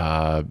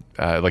 I'm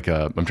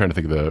trying to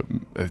think of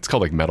it's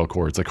called like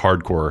metalcore. It's like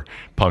hardcore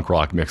punk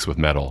rock mixed with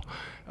metal.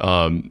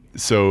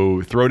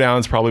 So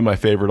Throwdown's probably my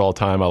favorite all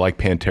time. I like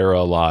Pantera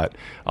a lot.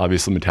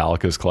 Obviously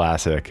Metallica's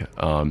classic.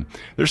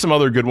 There's some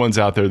other good ones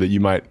out there that you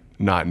might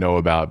not know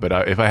about, but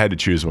if I had to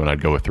choose one,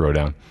 I'd go with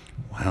Throwdown.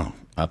 Wow.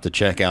 I'll have to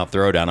check out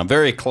Throwdown. I'm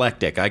very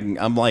eclectic.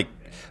 I'm like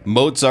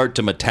Mozart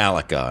to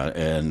Metallica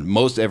and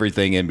most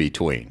everything in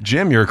between.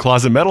 Jim, you're a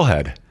closet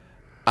metalhead.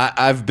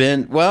 I've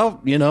been,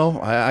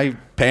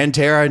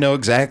 Pantera, I know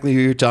exactly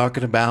who you're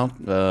talking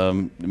about.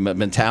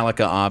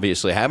 Metallica,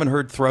 obviously. I haven't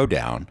heard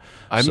Throwdown.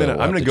 I'm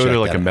gonna go to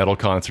like a metal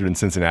concert in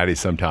Cincinnati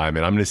sometime,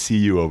 and I'm gonna see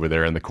you over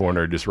there in the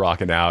corner just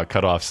rocking out,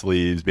 cut off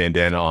sleeves,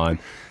 bandana on.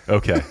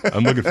 Okay,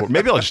 I'm looking for.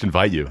 Maybe I'll just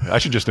invite you. I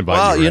should just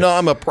invite you. Well,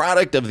 I'm a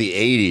product of the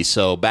 '80s,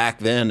 so back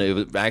then it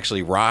was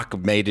actually rock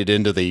made it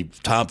into the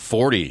top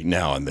 40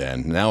 now and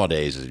then.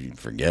 Nowadays, you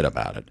forget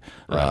about it.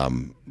 Right.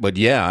 But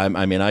yeah,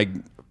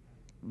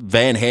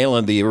 Van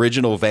Halen, the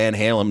original Van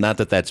Halen, not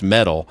that that's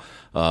metal,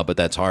 but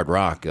that's hard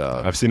rock.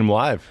 I've seen them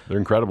live. They're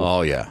incredible.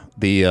 Oh, yeah.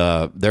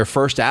 Their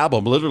first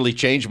album literally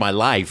changed my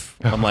life.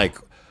 I'm like,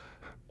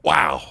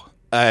 wow,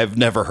 I've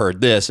never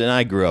heard this. And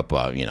I grew up,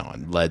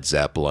 on Led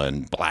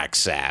Zeppelin, Black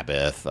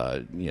Sabbath,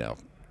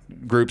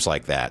 groups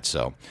like that.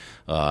 So,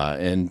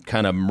 and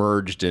kind of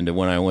merged into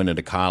when I went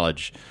into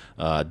college.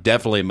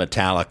 Definitely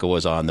Metallica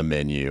was on the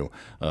menu.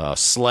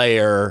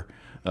 Slayer,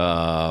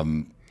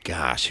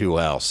 gosh, who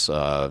else?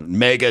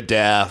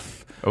 Megadeth.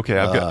 Okay,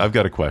 I've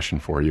got a question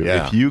for you.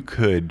 Yeah. If you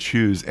could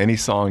choose any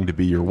song to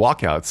be your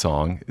walkout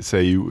song,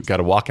 say you got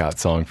a walkout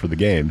song for the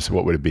games,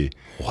 what would it be?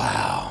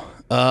 Wow.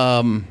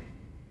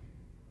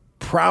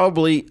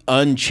 Probably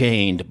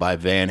Unchained by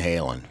Van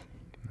Halen.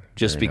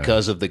 Just Very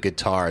because of the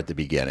guitar at the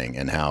beginning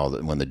and how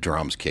when the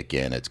drums kick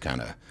in, it's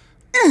kind of...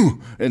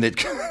 and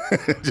it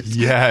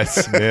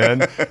Yes,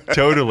 man,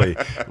 totally.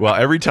 Well,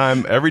 every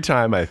time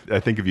I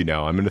think of you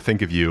now, I'm going to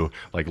think of you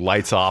like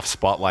lights off,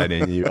 spotlight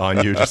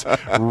on you, just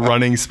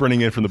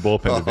sprinting in from the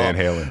bullpen to Van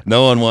Halen.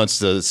 No one wants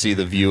to see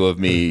the view of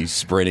me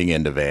sprinting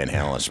into Van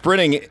Halen,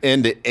 sprinting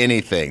into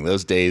anything.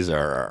 Those days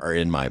are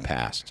in my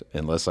past,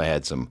 unless I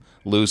had some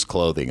loose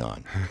clothing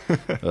on.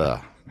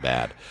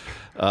 Bad.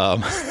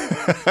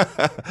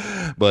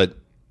 But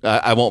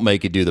I won't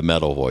make you do the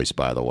metal voice,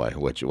 by the way,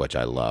 which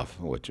I love,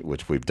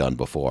 which we've done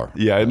before.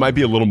 Yeah, it might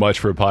be a little much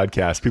for a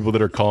podcast. People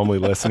that are calmly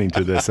listening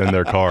to this in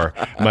their car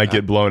might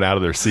get blown out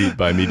of their seat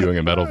by me doing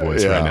a metal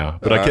voice right now.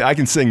 But I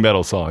can sing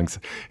metal songs.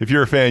 If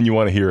you're a fan, you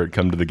want to hear it,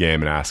 come to the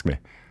game and ask me.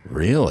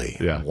 Really?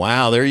 Yeah.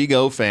 Wow, there you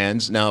go,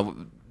 fans. Now,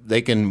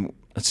 they can,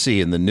 let's see,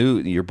 in the new,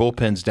 your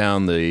bullpen's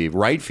down the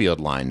right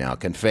field line now.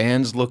 Can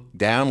fans look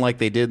down like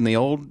they did in the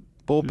old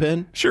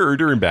bullpen? Sure,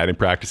 during batting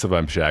practice if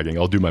I'm shagging,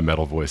 I'll do my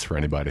metal voice for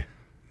anybody.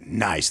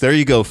 Nice. There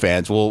you go,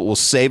 fans. We'll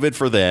save it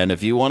for then.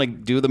 If you want to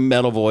do the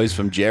metal voice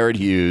from Jared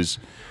Hughes,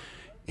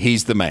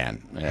 he's the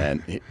man.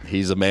 And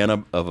he's a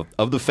man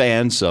of the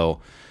fans, so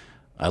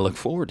I look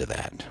forward to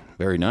that.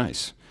 Very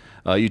nice.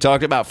 You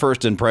talked about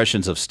first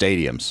impressions of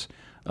stadiums.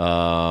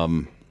 I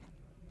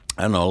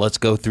don't know. Let's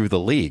go through the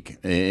league.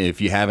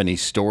 If you have any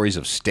stories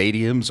of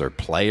stadiums or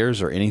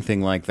players or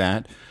anything like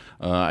that,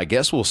 I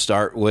guess we'll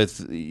start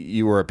with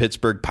you were a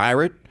Pittsburgh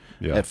Pirate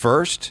at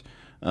first.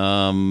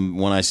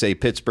 When I say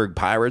Pittsburgh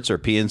Pirates or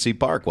PNC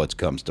Park, what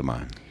comes to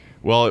mind?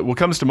 Well, what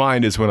comes to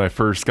mind is when I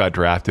first got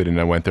drafted and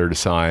I went there to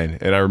sign,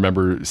 and I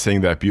remember seeing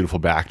that beautiful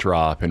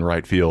backdrop in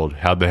right field,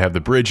 how they have the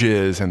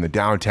bridges and the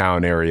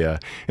downtown area,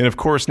 and of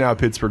course now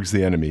Pittsburgh's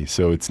the enemy,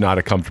 so it's not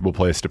a comfortable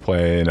place to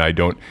play, and I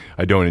don't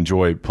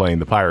enjoy playing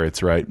the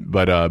Pirates, right?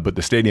 But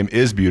the stadium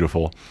is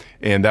beautiful,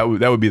 and that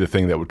would be the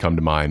thing that would come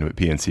to mind at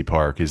PNC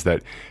Park, is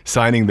that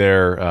signing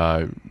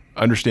there.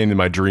 Understanding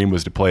my dream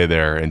was to play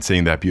there and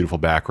seeing that beautiful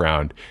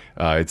background,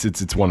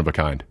 it's one of a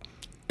kind.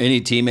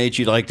 Any teammates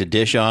you'd like to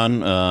dish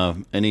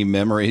on? Any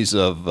memories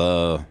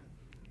of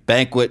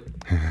banquet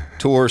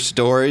tour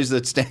stories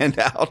that stand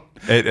out?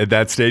 At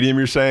that stadium,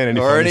 you're saying?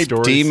 Or funny any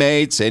stories?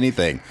 teammates,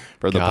 anything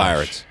for the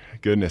Pirates?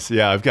 Goodness.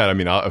 Yeah, I've got,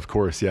 of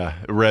course, yeah.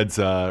 Reds,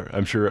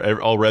 I'm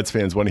sure all Reds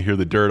fans want to hear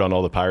the dirt on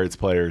all the Pirates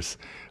players.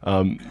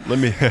 I'm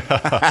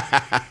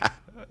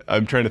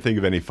trying to think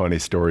of any funny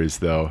stories,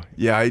 though.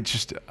 Yeah,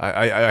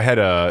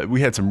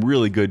 we had some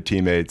really good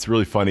teammates,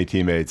 really funny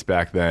teammates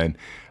back then.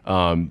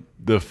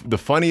 The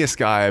funniest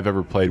guy I've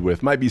ever played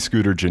with might be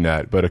Scooter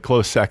Gennett, but a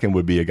close second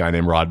would be a guy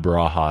named Rod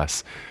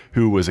Barajas,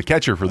 who was a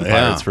catcher for the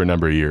Pirates for a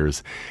number of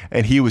years.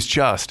 And he was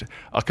just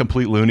a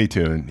complete Looney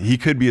Tune. He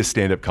could be a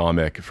stand-up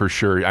comic for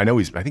sure. I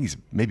think he's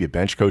maybe a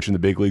bench coach in the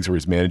big leagues, or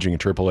he's managing in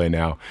AAA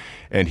now.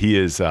 And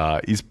he's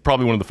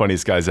probably one of the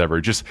funniest guys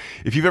ever. Just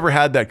if you've ever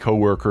had that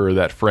coworker or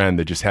that friend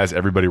that just has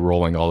everybody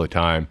rolling all the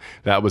time,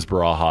 that was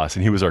Barajas,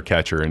 and he was our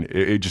catcher, and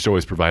it just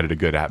always provided a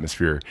good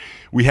atmosphere.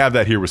 We have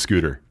that here with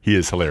Scooter. He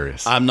is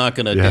hilarious. I'm not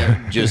going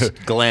to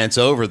just glance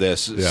over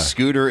this. Yeah.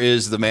 Scooter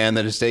is the man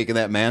that has taken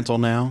that mantle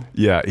now?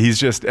 Yeah, he's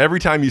just, every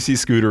time you see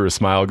Scooter, a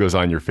smile goes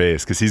on your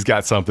face because he's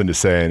got something to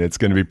say, and it's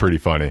going to be pretty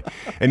funny.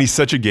 And he's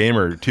such a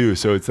gamer, too,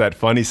 so it's that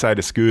funny side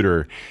of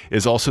Scooter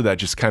is also that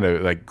just kind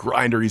of like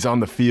grinder. He's on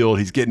the field.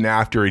 He's getting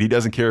after it. He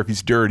doesn't care if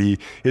he's dirty.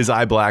 His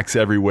eye black's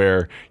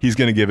everywhere. He's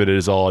going to give it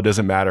his all. It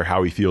doesn't matter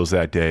how he feels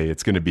that day.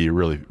 It's going to be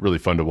really, really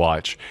fun to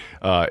watch.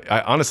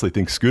 I honestly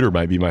think Scooter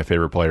might be my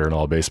favorite player in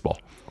all of baseball.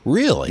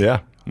 Really?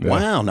 Yeah.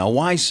 Wow. Now,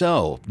 why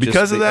so?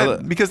 Because that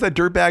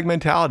dirtbag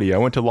mentality. I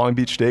went to Long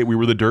Beach State. We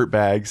were the dirt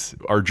bags.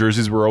 Our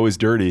jerseys were always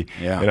dirty.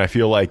 Yeah. And I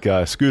feel like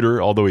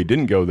Scooter, although he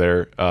didn't go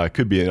there,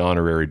 could be an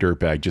honorary dirt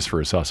bag just for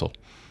his hustle.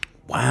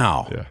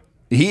 Wow. Yeah.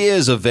 He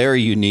is a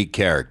very unique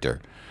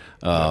character.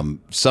 We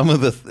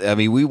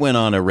went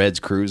on a Reds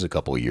cruise a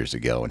couple of years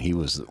ago, and he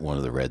was one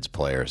of the Reds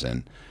players,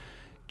 and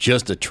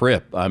just a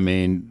trip.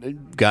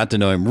 Got to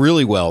know him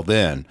really well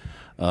then.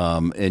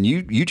 And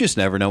you just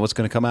never know what's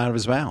going to come out of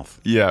his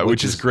mouth. Yeah,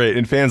 which is great.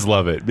 And fans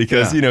love it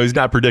because, he's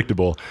not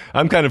predictable.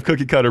 I'm kind of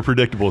cookie cutter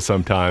predictable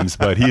sometimes,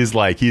 but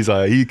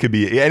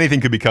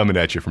anything could be coming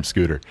at you from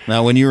Scooter.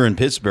 Now, when you were in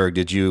Pittsburgh,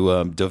 did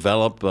you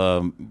develop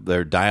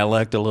their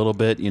dialect a little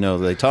bit?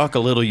 They talk a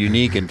little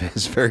unique in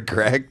Pittsburgh,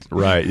 correct?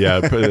 Right, yeah.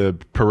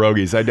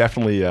 Pierogies. I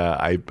definitely,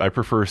 I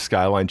prefer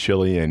Skyline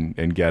chili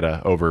and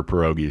Geta over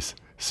pierogies.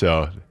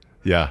 So...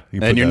 yeah.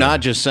 And you're not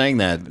just saying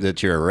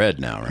that you're a Red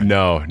now, right?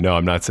 No,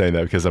 I'm not saying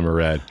that because I'm a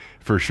Red.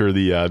 For sure,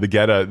 the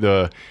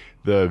Geta,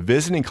 the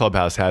visiting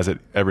clubhouse has it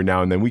every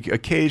now and then. We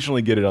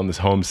occasionally get it on this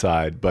home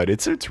side, but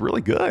it's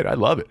really good. I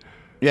love it.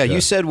 Yeah,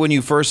 you said when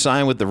you first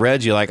signed with the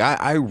Reds, you're like,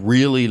 I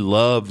really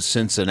love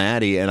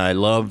Cincinnati and I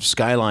love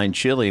Skyline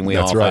Chili. And we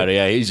all thought,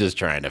 he's just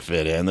trying to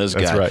fit in. This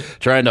guy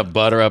trying to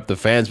butter up the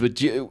fans.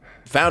 But you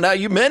found out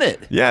you meant it.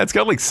 Yeah, it's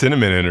got like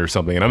cinnamon in it or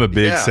something. And I'm a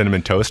big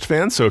cinnamon toast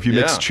fan. So if you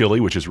mix chili,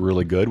 which is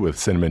really good, with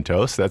cinnamon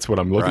toast, that's what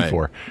I'm looking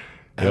for.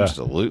 Yeah.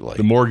 Absolutely.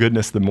 The more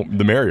goodness, the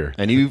merrier.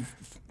 And you've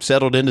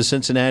settled into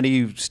Cincinnati.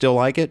 You still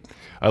like it?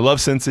 I love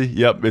Cincy.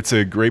 Yep, it's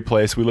a great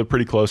place. We live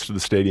pretty close to the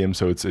stadium,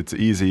 so it's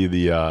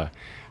easy. I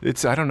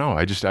don't know.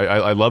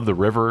 I love the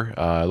river.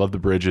 I love the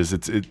bridges.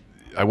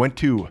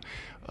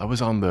 I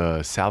was on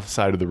the south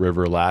side of the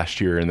river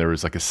last year, and there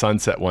was like a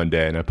sunset one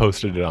day, and I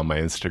posted it on my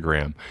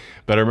Instagram.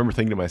 But I remember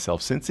thinking to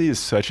myself, Cincy is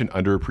such an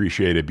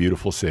underappreciated,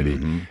 beautiful city,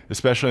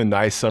 especially in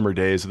nice summer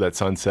days with that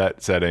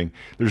sunset setting.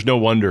 There's no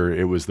wonder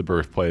it was the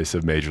birthplace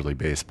of Major League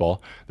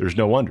Baseball. There's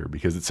no wonder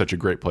because it's such a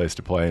great place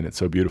to play, and it's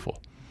so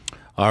beautiful.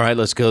 All right,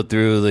 let's go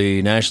through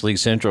the National League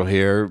Central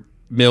here.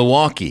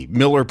 Milwaukee,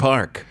 Miller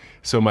Park.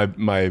 So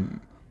my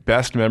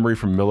best memory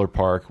from Miller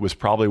Park was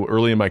probably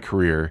early in my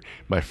career.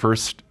 My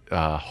first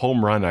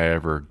home run I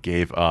ever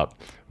gave up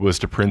was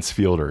to Prince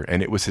Fielder,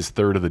 and it was his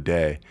third of the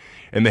day.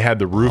 And they had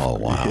the roof. Oh,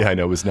 wow. Yeah, I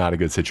know it was not a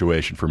good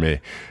situation for me.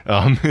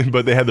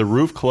 But they had the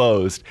roof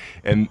closed,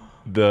 and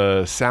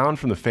the sound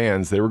from the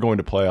fans, they were going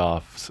to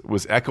playoffs,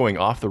 was echoing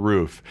off the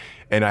roof.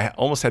 And I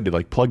almost had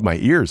to plug my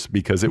ears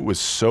because it was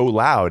so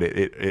loud.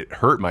 It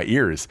hurt my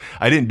ears.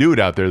 I didn't do it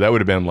out there. That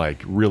would have been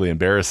really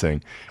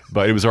embarrassing.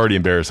 But it was already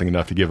embarrassing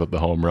enough to give up the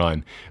home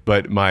run.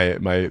 But my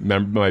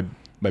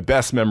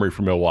best memory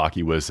from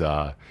Milwaukee was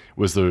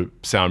the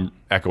sound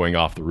echoing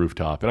off the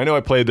rooftop. And I know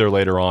I played there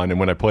later on. And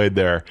when I played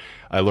there,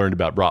 I learned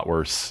about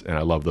bratwursts, and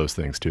I love those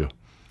things too.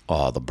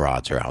 Oh, the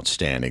brats are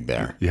outstanding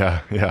there.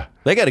 Yeah.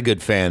 They got a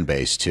good fan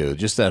base too.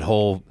 Just that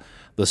whole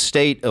the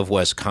state of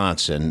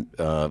Wisconsin,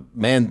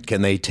 man,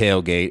 can they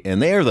tailgate,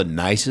 and they are the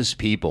nicest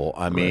people.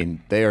 I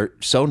mean, they are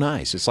so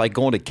nice. It's like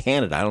going to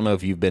Canada. I don't know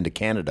if you've been to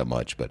Canada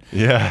much, but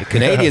the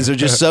Canadians are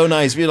just so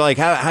nice. You're like,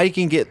 how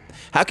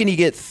can you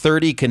get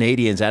 30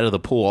 Canadians out of the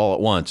pool all at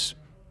once?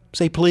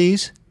 Say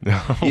please.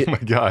 Oh my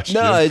gosh!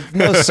 No,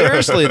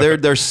 seriously,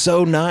 they're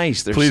so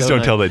nice. Please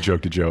don't tell that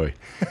joke to Joey.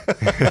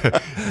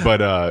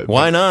 But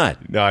why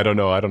not? No, I don't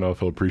know. I don't know if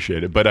he'll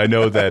appreciate it. But I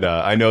know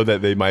that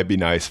they might be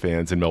nice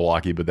fans in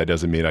Milwaukee, but that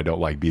doesn't mean I don't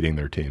like beating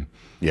their team.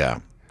 Yeah,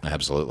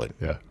 absolutely.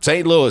 Yeah.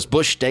 St. Louis,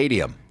 Busch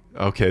Stadium.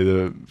 Okay,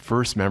 the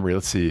first memory.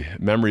 Let's see.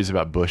 Memories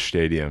about Busch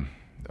Stadium.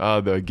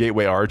 The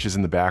Gateway Arch is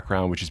in the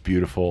background, which is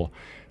beautiful.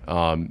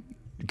 I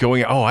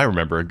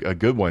remember a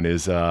good one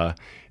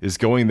is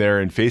going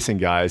there and facing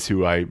guys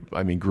who I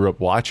grew up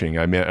watching.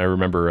 I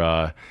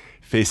remember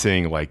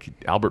facing like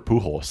Albert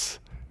Pujols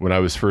when I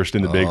was first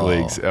in the big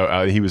leagues.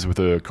 He was with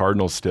the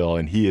Cardinals still,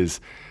 and he is.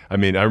 I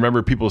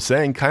remember people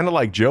saying, kind of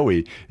like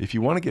Joey, if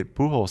you want to get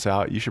Pujols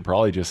out, you should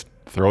probably just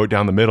throw it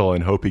down the middle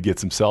and hope he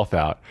gets himself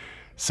out.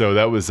 So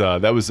that was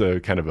a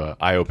kind of a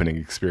eye-opening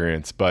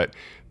experience. But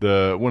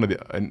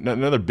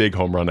another big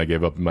home run I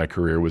gave up in my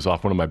career was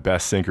off one of my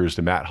best sinkers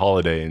to Matt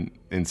Holliday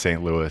in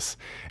St. Louis,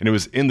 and it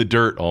was in the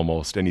dirt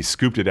almost, and he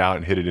scooped it out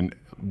and hit it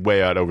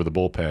way out over the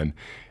bullpen.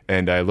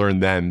 And I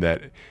learned then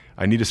that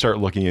I need to start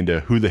looking into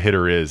who the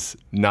hitter is,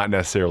 not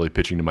necessarily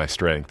pitching to my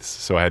strengths.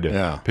 So I had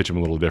to pitch him a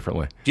little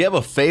differently. Do you have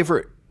a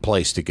favorite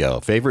place to go?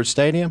 Favorite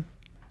stadium?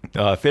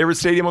 Favorite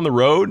stadium on the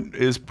road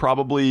is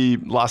probably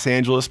Los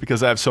Angeles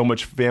because I have so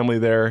much family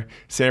there.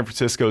 San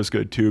Francisco is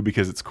good too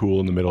because it's cool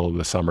in the middle of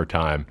the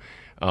summertime.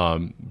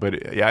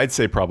 But yeah, I'd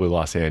say probably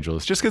Los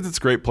Angeles just because it's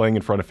great playing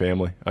in front of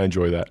family. I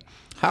enjoy that.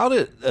 How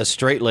did a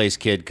straight-laced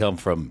kid come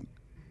from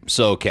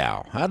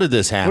SoCal? How did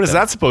this happen? What is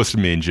that supposed to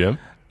mean, Jim?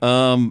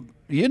 Well,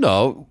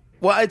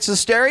 it's a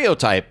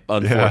stereotype,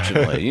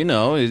 unfortunately.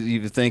 Yeah.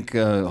 You think,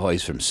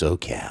 he's from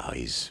SoCal.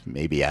 He's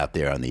maybe out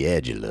there on the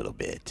edge a little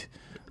bit.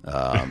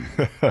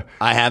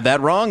 I have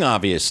that wrong,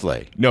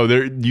 obviously. No,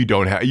 you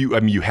don't have.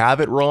 You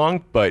have it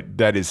wrong, but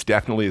that is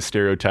definitely a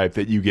stereotype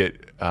that you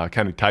get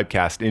kind of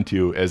typecast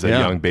into as a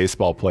young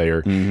baseball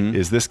player. Mm-hmm.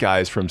 Is this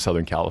guy's from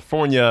Southern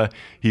California?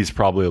 He's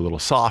probably a little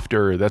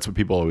softer. That's what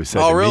people always say.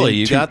 Oh, really?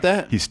 You got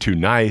that? He's too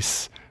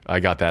nice. I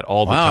got that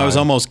all the time. Wow, I was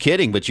almost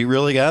kidding, but you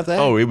really got that?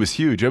 Oh, it was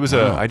huge. It was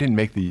I didn't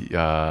make the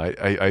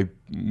I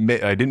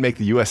didn't make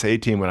the USA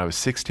team when I was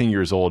 16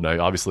 years old.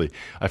 And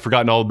I've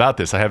forgotten all about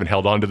this. I haven't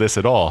held on to this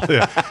at all.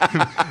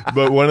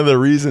 But one of the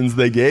reasons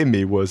they gave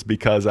me was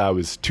because I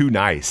was too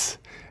nice.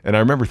 And I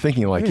remember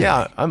thinking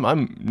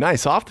I'm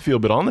nice off the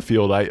field, but on the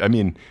field,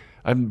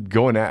 I'm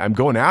going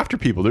after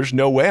people. There's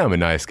no way I'm a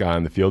nice guy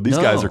on the field. These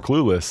guys are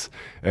clueless,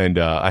 and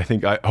I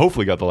think I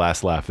hopefully got the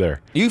last laugh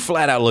there. You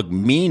flat out look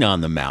mean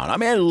on the mound.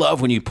 I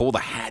love when you pull the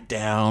hat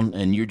down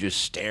and you're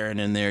just staring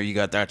in there. You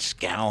got that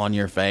scowl on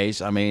your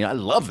face. I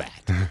love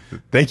that.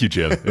 Thank you,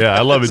 Jim. Yeah,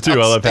 I love it too.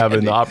 I love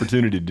having the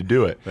opportunity to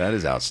do it. That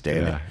is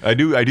outstanding. Yeah. I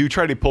do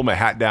try to pull my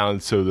hat down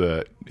so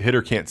the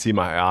hitter can't see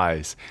my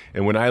eyes,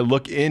 and when I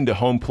look into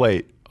home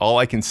plate, all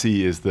I can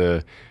see is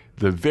the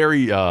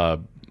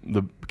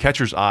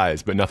catcher's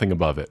eyes, but nothing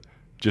above it.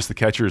 Just the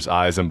catcher's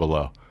eyes and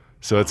below.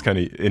 So that's kind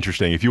of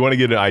interesting. If you want to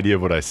get an idea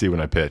of what I see when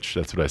I pitch,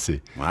 that's what I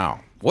see. Wow.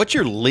 What's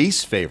your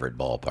least favorite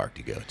ballpark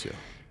to go to?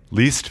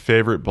 Least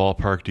favorite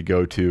ballpark to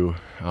go to?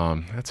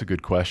 That's a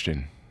good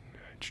question.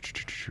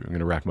 I'm going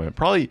to rack my mind.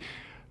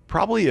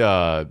 Probably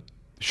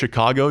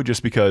Chicago,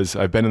 just because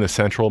I've been in the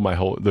Central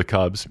the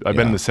Cubs. I've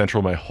been in the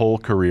Central my whole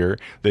career.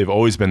 They've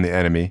always been the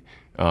enemy.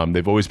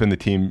 They've always been the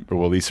team,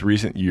 or at least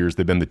recent years,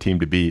 they've been the team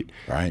to beat.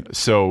 Right.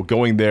 So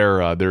going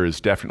there,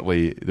 there's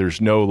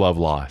no love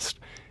lost.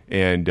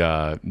 And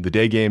the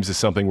day games is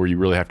something where you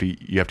really have to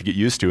get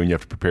used to and you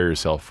have to prepare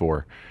yourself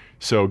for.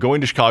 So going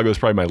to Chicago is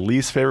probably my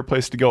least favorite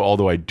place to go,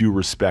 although I do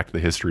respect the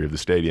history of the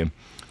stadium.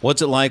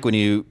 What's it like when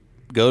you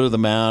go to the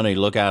mound and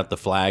you look out at the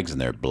flags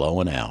and they're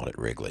blowing out at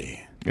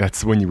Wrigley?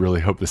 That's when you really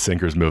hope the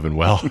sinker's moving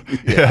well.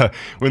 Yeah.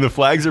 When the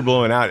flags are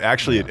blowing out,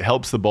 actually it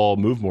helps the ball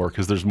move more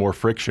because there's more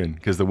friction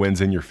because the wind's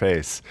in your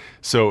face.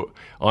 So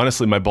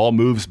honestly, my ball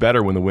moves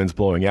better when the wind's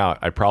blowing out.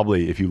 I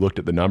probably, if you looked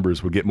at the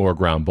numbers, would get more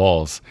ground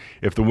balls.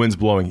 If the wind's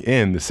blowing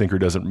in, the sinker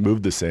doesn't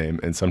move the same,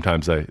 and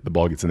sometimes the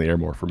ball gets in the air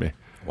more for me.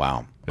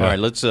 Wow. Yeah. All right,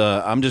 let's.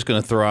 I'm just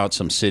going to throw out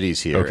some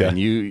cities here, okay.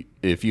 And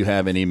if you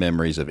have any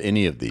memories of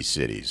any of these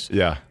cities.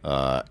 Yeah.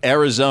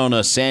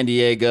 Arizona, San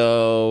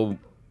Diego,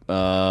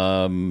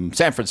 San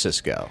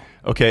Francisco.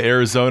 Okay,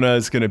 Arizona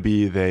is going to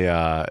be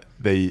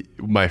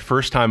my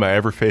first time I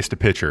ever faced a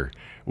pitcher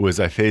was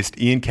I faced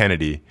Ian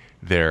Kennedy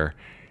there,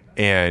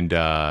 and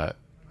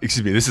this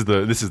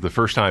is the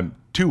first time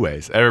two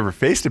ways. I ever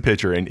faced a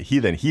pitcher, and he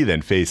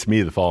then faced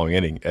me the following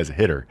inning as a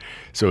hitter.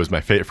 So it was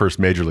my first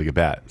major league at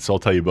bat. So I'll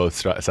tell you both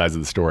sides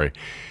of the story.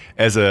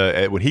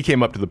 When he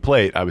came up to the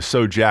plate, I was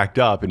so jacked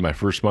up in my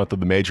first month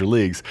of the major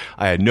leagues,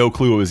 I had no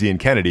clue it was Ian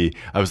Kennedy.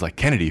 I was like,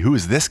 Kennedy, who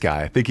is this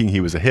guy? Thinking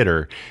he was a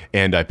hitter,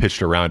 and I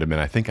pitched around him,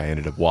 and I think I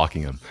ended up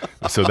walking him.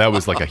 So that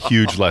was like a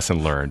huge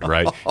lesson learned,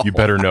 right? You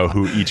better know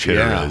who each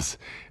hitter is.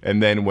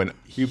 And then when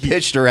you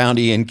pitched around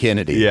Ian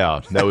Kennedy,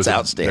 that was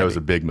outstanding. That was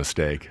a big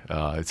mistake.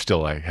 It's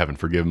still I haven't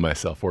forgiven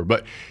myself for it,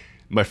 but.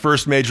 My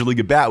first major league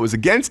at bat was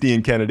against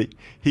Ian Kennedy.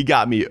 He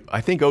got me, I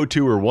think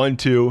 0-2 or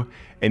 1-2,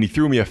 and he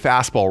threw me a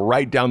fastball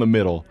right down the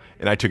middle,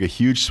 and I took a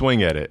huge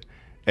swing at it.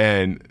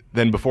 And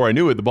then before I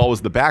knew it, the ball was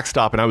the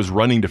backstop, and I was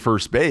running to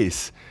first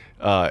base.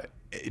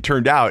 It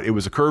turned out it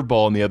was a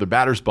curveball in the other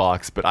batter's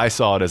box, but I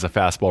saw it as a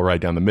fastball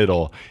right down the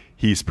middle.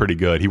 He's pretty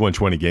good. He won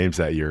 20 games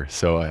that year,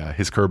 so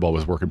his curveball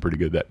was working pretty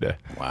good that day.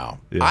 Wow.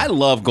 Yeah. I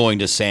love going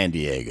to San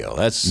Diego.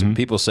 That's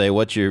people say,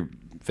 what's your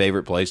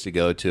favorite place to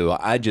go to?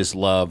 I just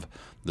love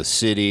the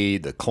city,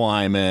 the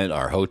climate,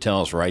 our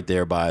hotel's right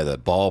there by the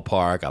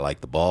ballpark. I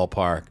like the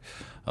ballpark.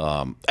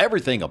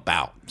 Everything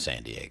about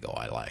San Diego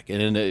I like.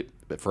 And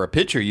for a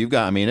pitcher,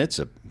 it's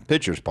a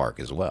pitcher's park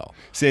as well.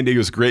 San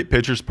Diego's a great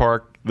pitcher's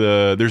park.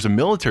 There's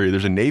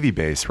a Navy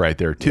base right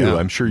there too. Yeah.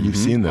 I'm sure you've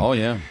seen them. Oh,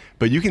 yeah.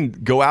 But you can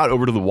go out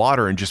over to the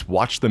water and just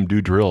watch them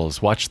do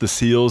drills. Watch the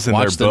SEALs in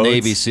their boats. Watch the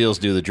Navy SEALs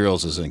do the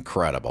drills is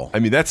incredible. I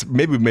mean, that's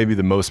maybe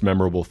the most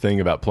memorable thing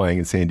about playing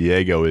in San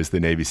Diego is the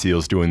Navy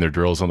SEALs doing their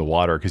drills on the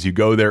water. Because you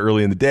go there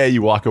early in the day,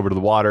 you walk over to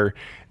the water,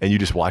 and you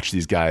just watch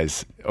these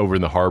guys over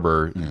in the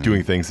harbor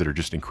doing things that are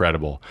just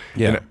incredible.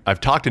 Yeah. And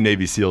I've talked to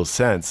Navy SEALs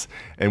since,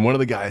 and one of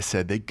the guys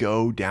said they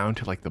go down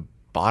to like the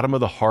bottom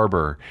of the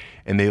harbor,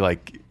 and they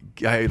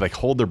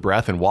hold their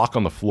breath and walk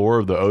on the floor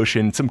of the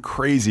ocean. Some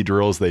crazy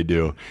drills they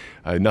do.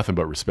 Nothing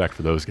but respect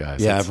for those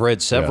guys. Yeah, I've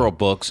read several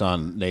books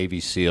on Navy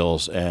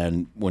SEALs,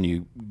 and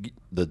when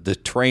the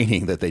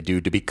training that they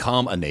do to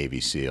become a Navy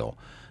SEAL,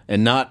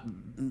 and not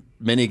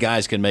many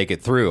guys can make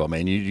it through. I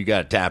mean, you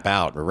got to tap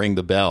out or ring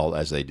the bell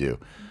as they do.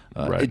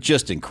 Right. It's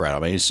just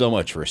incredible. I mean, it's so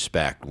much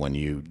respect when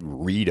you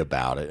read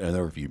about it, and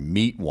or if you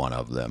meet one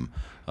of them.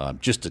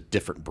 Just a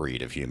different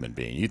breed of human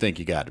being. You think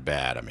you got it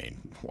bad. I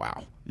mean,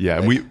 wow. Yeah,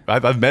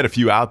 I've met a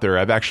few out there.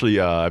 I've actually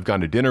I've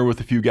gone to dinner with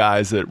a few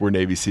guys that were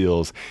Navy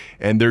SEALs,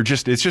 and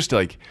it's just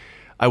like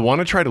I want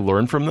to try to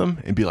learn from them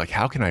and be like,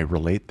 how can I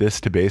relate this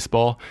to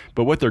baseball?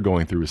 But what they're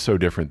going through is so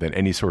different than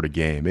any sort of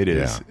game. It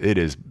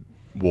is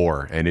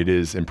war, and it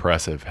is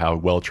impressive how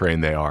well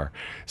trained they are.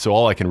 So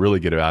all I can really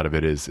get out of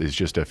it is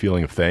just a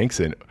feeling of thanks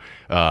and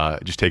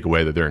just take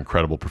away that they're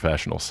incredible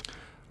professionals.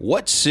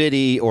 What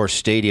city or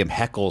stadium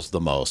heckles the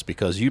most?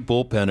 Because you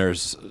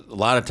bullpenners, a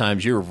lot of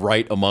times you're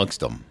right amongst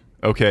them.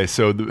 Okay,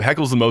 so the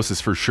heckles the most is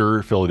for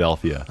sure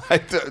Philadelphia.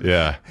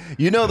 Yeah.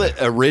 You know that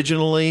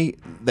originally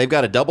they've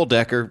got a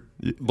double-decker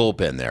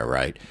bullpen there,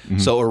 right? Mm-hmm.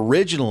 So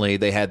originally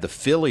they had the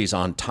Phillies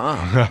on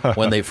top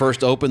when they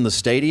first opened the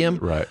stadium.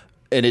 Right.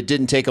 And it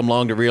didn't take them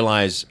long to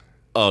realize,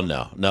 oh,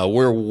 no,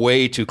 we're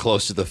way too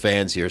close to the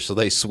fans here. So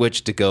they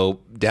switched to go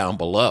down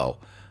below.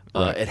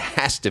 Right. It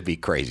has to be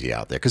crazy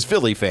out there because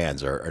Philly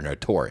fans are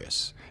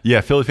notorious. Yeah,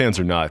 Philly fans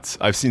are nuts.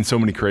 I've seen so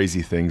many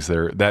crazy things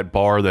there. That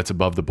bar that's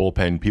above the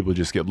bullpen, people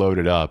just get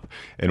loaded up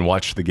and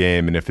watch the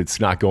game. And if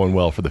it's not going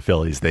well for the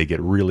Phillies, they get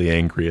really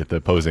angry at the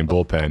opposing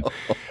bullpen.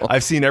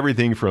 I've seen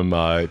everything from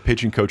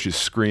pitching coaches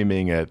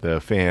screaming at the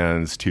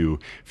fans to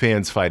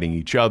fans fighting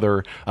each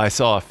other. I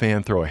saw a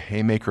fan throw a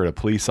haymaker at a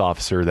police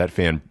officer. That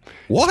fan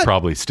is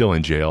probably still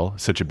in jail.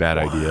 Such a bad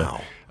idea.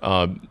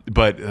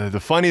 But the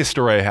funniest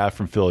story I have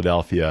from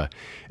Philadelphia,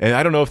 and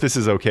I don't know if this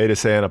is okay to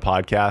say on a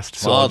podcast,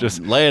 so I'll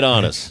just lay it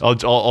on us.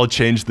 I'll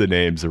change the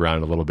names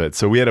around a little bit.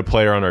 So we had a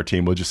player on our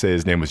team. We'll just say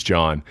his name was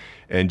John,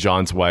 and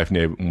John's wife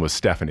name was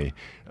Stephanie,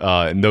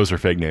 and those are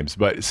fake names.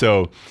 But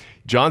so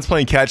John's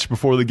playing catch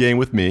before the game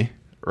with me,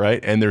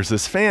 right? And there's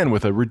this fan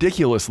with a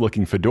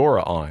ridiculous-looking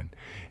fedora on.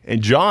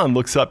 And John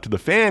looks up to the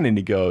fan, and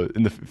he goes,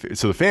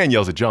 so the fan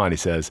yells at John. He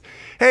says,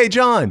 "Hey,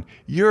 John,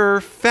 you're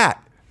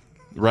fat."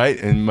 Right?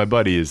 And my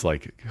buddy is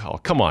like, "Oh,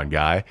 come on,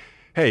 guy.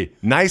 Hey,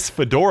 nice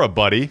fedora,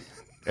 buddy."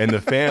 And the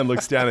fan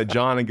looks down at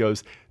John and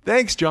goes,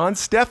 "Thanks, John.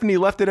 Stephanie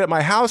left it at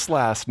my house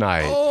last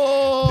night."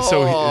 Oh.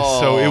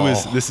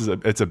 So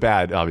it's a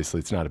bad, obviously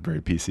it's not a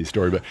very PC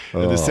story, but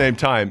at the same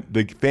time,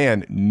 the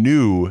fan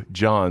knew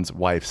John's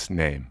wife's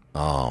name.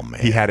 Oh, man.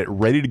 He had it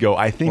ready to go.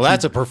 I think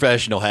that's a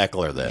professional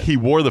heckler then. He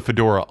wore the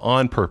fedora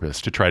on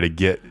purpose to try to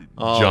get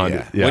John.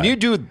 Yeah. Yeah. When you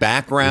do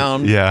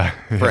background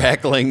for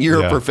heckling,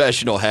 you're a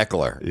professional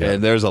heckler. Yeah.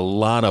 And there's a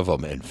lot of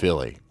them in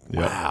Philly.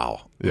 Yeah.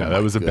 Wow. Yeah,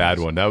 that was a bad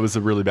one. That was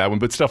a really bad one.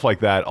 But stuff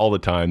like that all the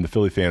time, the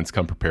Philly fans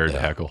come prepared to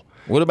heckle.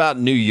 What about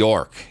New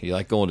York? You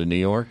like going to New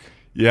York?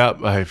 Yeah,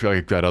 I feel like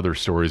I've got other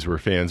stories where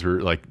fans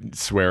were like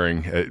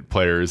swearing at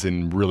players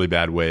in really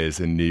bad ways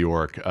in New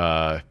York.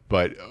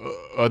 But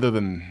other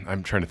than,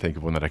 I'm trying to think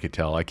of one that I could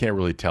tell. I can't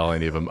really tell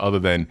any of them other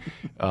than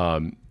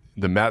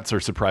the Mets are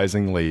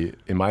surprisingly,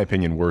 in my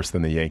opinion, worse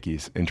than the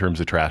Yankees in terms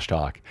of trash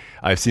talk.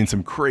 I've seen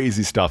some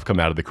crazy stuff come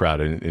out of the crowd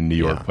in New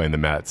York playing the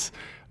Mets.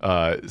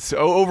 So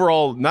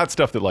overall, not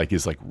stuff that like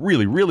is like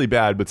really, really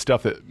bad, but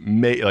stuff that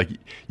may like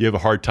you have a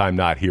hard time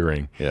not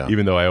hearing,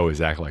 even though I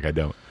always act like I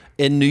don't.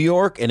 In New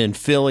York and in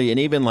Philly and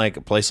even like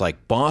a place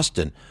like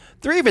Boston,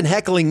 they're even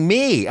heckling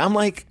me. I'm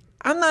like,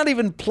 I'm not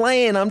even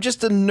playing. I'm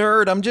just a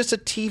nerd. I'm just a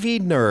TV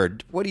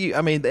nerd. What do you,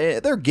 I mean,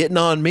 they're getting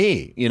on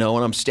me, you know,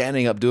 when I'm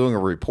standing up doing a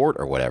report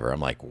or whatever. I'm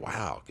like,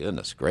 wow,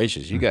 goodness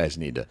gracious, you guys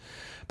need to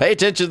pay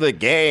attention to the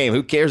game.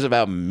 Who cares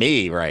about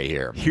me right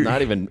here? I'm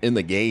not even in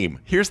the game.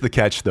 Here's the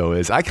catch, though,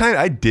 is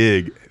I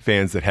dig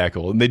fans that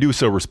heckle, and they do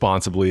so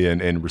responsibly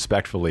and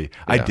respectfully.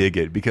 I dig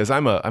it because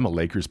I'm a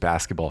Lakers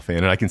basketball fan,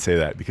 and I can say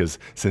that because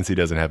since he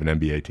doesn't have an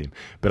NBA team.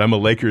 But I'm a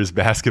Lakers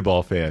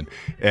basketball fan,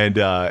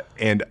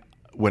 and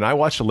when I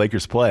watch the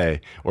Lakers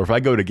play, or if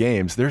I go to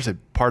games, there's a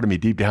part of me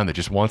deep down that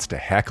just wants to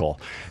heckle.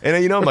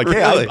 And, you know, I'm like,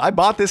 Really? hey, I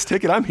bought this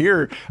ticket. I'm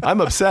here.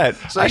 I'm upset.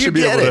 So I you should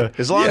be get able it, to,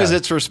 as long as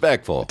it's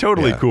respectful.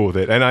 Totally cool with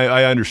it. And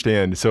I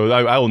understand. So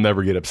I will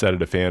never get upset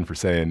at a fan for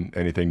saying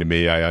anything to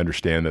me. I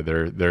understand that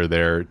they're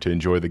there to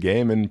enjoy the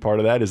game. And part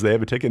of that is they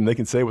have a ticket and they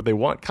can say what they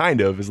want,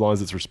 kind of, as long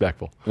as it's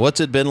respectful.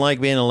 What's it been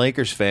like being a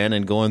Lakers fan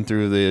and going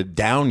through the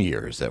down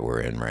years that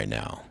we're in right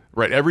now?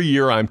 Right. Every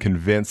year I'm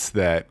convinced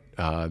that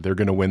they're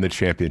going to win the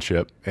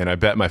championship. And I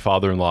bet my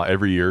father-in-law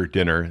every year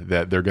dinner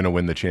that they're going to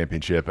win the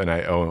championship. And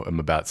I owe him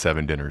about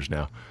 7 dinners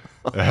now.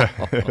 I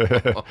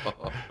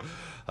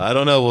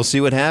don't know. We'll see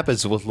what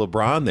happens with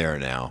LeBron there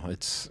now.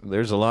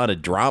 There's a lot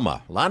of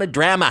drama.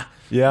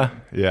 Yeah.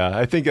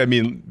 I think, I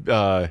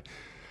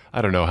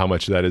don't know how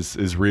much of that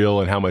is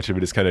real and how much of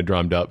it is kind of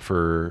drummed up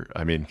for,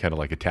 kind of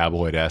like a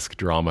tabloid-esque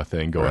drama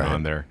thing going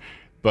on there.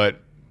 But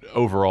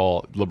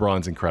overall,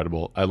 LeBron's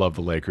incredible. I love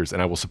the Lakers,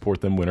 and I will support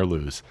them win or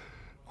lose.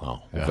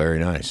 Wow, very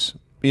nice.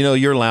 You know,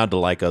 you're allowed to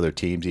like other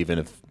teams, even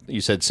if you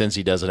said since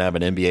he doesn't have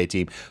an NBA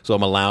team, so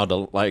I'm allowed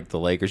to like the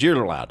Lakers.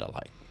 You're allowed to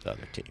like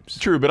other teams.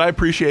 True, but I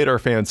appreciate our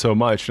fans so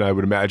much, and I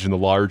would imagine the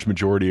large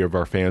majority of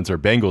our fans are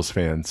Bengals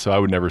fans, so I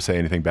would never say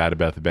anything bad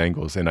about the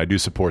Bengals, and I do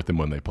support them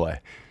when they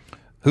play.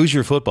 Who's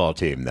your football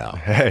team now?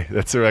 Hey,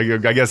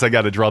 I guess I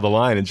got to draw the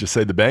line and just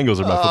say the Bengals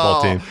are my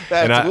football team.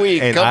 That's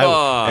weak. Come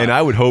on. And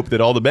I would hope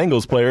that all the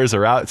Bengals players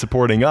are out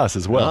supporting us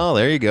as well. Oh,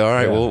 there you go. All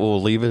right, we'll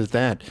leave it at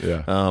that.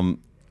 Yeah.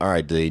 All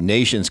right, the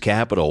nation's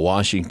capital,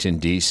 Washington,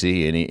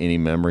 D.C. Any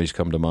memories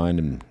come to mind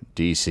in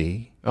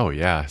D.C.? Oh,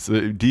 yeah.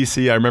 So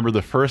D.C., I remember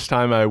the first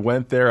time I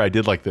went there, I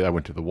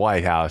went to the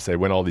White House, I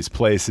went all these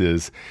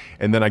places,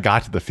 and then I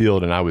got to the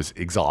field and I was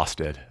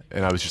exhausted.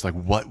 And I was just like,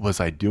 what was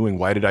I doing?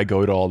 Why did I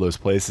go to all those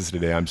places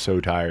today? I'm so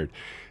tired.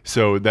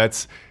 So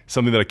that's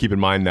something that I keep in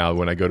mind now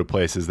when I go to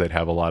places that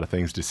have a lot of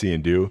things to see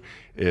and do,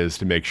 is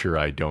to make sure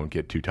I don't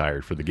get too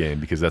tired for the game,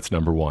 because that's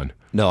number one.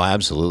 No,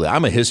 absolutely.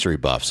 I'm a history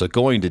buff, so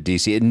going to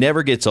D.C., it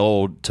never gets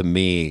old to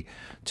me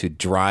to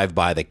drive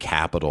by the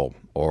Capitol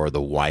or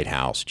the White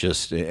House,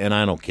 and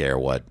I don't care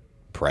what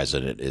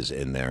president is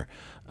in there.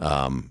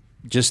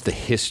 Just the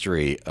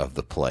history of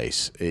the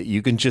place.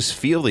 You can just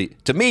feel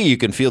you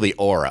can feel the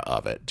aura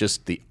of it,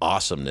 just the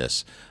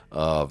awesomeness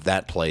of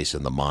that place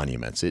and the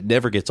monuments. It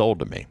never gets old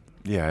to me.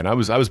 Yeah, and I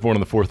was born on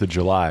the 4th of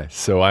July,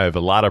 so I have a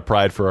lot of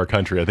pride for our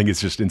country. I think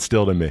it's just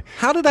instilled in me.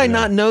 How did I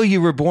not know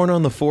you were born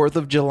on the 4th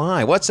of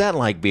July? What's that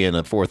like being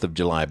a 4th of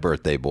July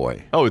birthday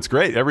boy? Oh, it's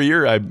great. Every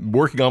year I'm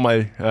working on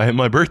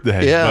my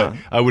birthday. Yeah. But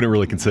I wouldn't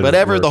really consider it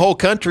But work. the whole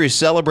country is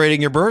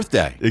celebrating your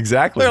birthday.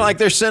 Exactly.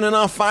 They're sending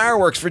off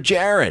fireworks for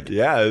Jared.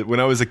 Yeah, when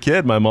I was a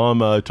kid, my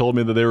mom told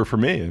me that they were for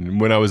me. And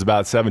when I was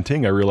about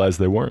 17, I realized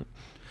they weren't.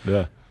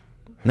 Yeah.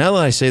 Now that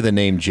I say the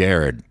name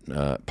Jared,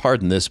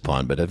 pardon this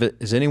pun, but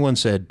has anyone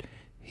said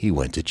he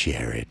went to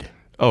Jared?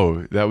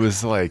 Oh, that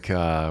was like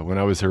when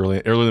I was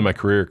early in my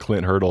career,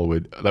 Clint Hurdle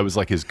that was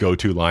like his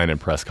go-to line in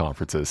press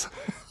conferences.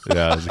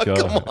 Yeah, like,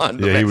 come on.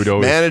 Yeah, he would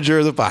always, manager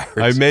of the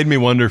Pirates. It made me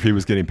wonder if he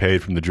was getting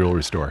paid from the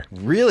jewelry store.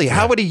 Really?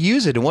 How would he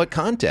use it? In what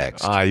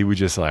context? He would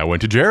just I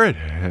went to Jared,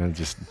 and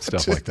just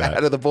stuff like that.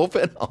 Out of the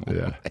bullpen? Oh,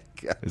 yeah. My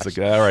gosh. It's like,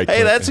 all right,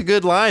 hey, Clint. that's a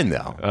good line,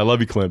 though. I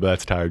love you, Clint, but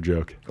that's a tired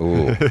joke.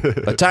 Ooh,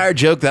 a tired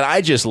joke that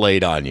I just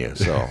laid on you,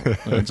 so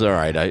that's all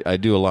right. I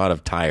do a lot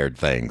of tired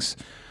things.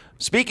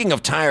 Speaking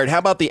of tired, how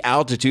about the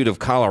altitude of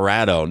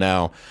Colorado?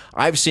 Now,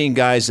 I've seen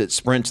guys that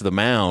sprint to the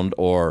mound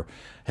or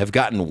have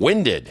gotten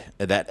winded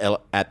at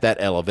that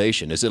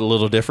elevation. Is it a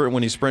little different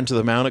when you sprint to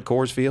the mound at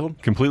Coors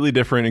Field? Completely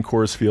different in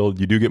Coors Field.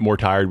 You do get more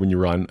tired when you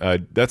run.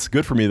 That's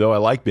good for me, though. I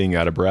like being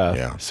out of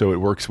breath, so it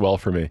works well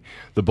for me.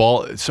 The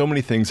ball, so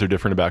many things are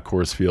different about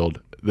Coors Field.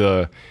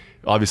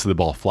 Obviously, the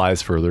ball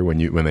flies further when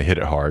they hit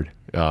it hard.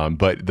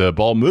 But the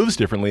ball moves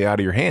differently out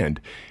of your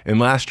hand. And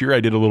last year I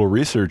did a little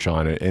research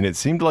on it, and it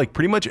seemed like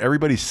pretty much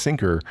everybody's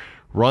sinker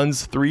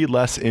runs 3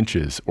 less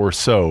inches or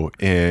so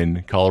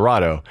in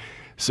Colorado.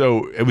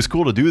 So it was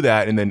cool to do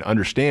that and then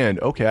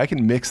understand, okay, I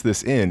can mix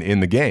this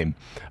in the game.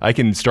 I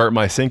can start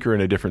my sinker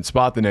in a different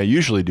spot than I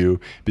usually do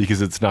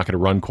because it's not going to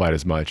run quite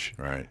as much.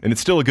 Right. And it's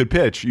still a good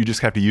pitch. You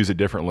just have to use it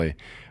differently.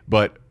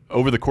 But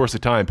over the course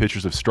of time,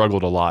 pitchers have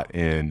struggled a lot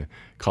in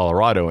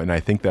Colorado, and I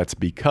think that's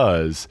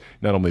because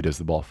not only does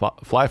the ball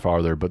fly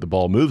farther, but the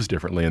ball moves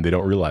differently, and they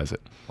don't realize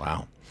it.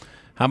 Wow.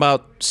 How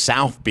about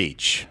South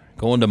Beach,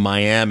 going to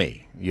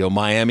Miami? You a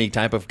Miami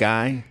type of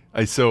guy?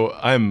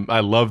 I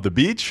love the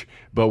beach,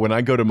 but when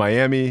I go to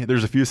Miami,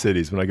 there's a few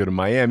cities. When I go to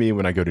Miami,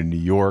 when I go to New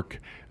York,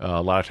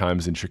 a lot of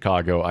times in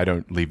Chicago, I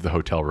don't leave the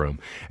hotel room.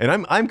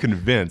 And I'm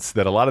convinced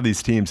that a lot of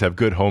these teams have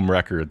good home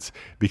records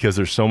because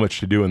there's so much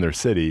to do in their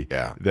city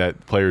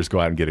that players go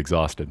out and get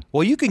exhausted.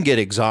 Well, you can get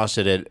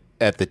exhausted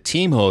at the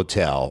team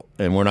hotel,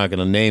 and we're not going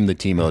to name the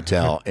team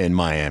hotel in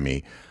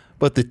Miami,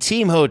 but the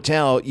team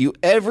hotel,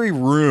 every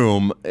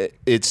room,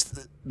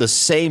 it's the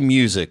same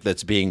music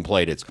that's being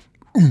played. It's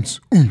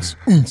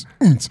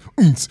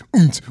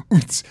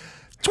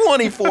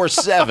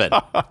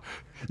 24/7.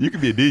 You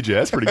could be a DJ.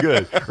 That's pretty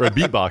good. Or a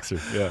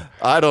beatboxer. Yeah.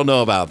 I don't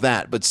know about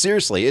that, but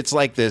seriously, it's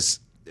like this.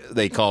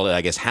 They call it,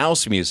 I guess,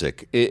 house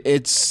music.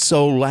 It's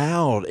so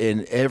loud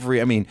in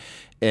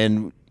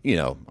and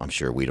I'm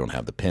sure we don't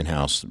have the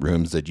penthouse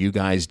rooms that you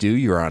guys do.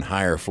 You're on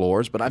higher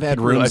floors, but I've had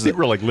rooms. I think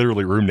we're like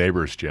literally room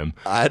neighbors, Jim.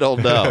 I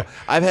don't know.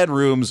 I've had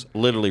rooms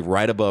literally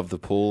right above the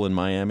pool in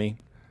Miami,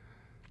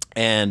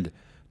 and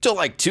till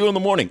like 2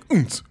 a.m.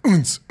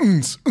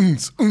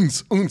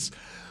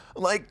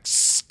 Like,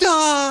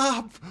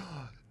 stop!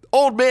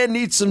 Old man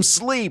needs some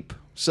sleep.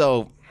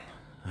 So,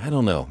 I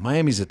don't know.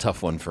 Miami's a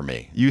tough one for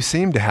me. You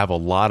seem to have a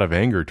lot of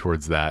anger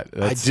towards that.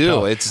 That's I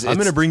do. Tough. I'm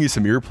going to bring you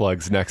some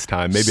earplugs next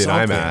time, maybe an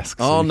eye mask.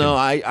 Oh, no.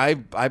 I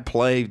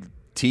play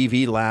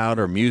TV loud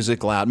or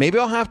music loud. Maybe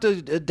I'll have to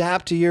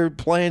adapt to your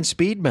playing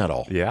speed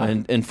metal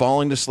and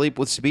falling to sleep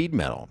with speed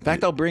metal. In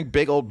fact, I'll bring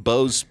big old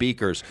Bose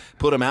speakers,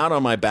 put them out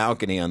on my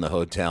balcony on the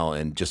hotel,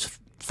 and just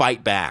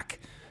fight back.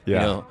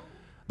 Yeah.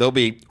 They'll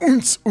be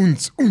oons,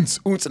 oons, oons,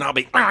 oons, and I'll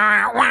be,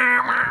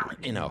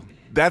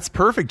 That's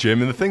perfect,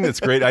 Jim. And the thing that's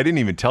great, I didn't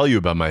even tell you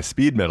about my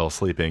speed metal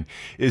sleeping,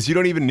 is you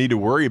don't even need to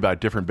worry about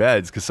different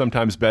beds because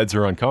sometimes beds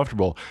are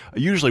uncomfortable.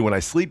 Usually when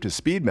I sleep to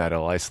speed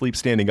metal, I sleep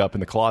standing up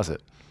in the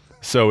closet.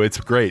 So it's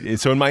great. And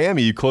so in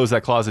Miami, you close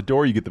that closet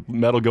door, you get the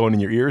metal going in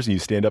your ears, and you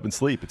stand up and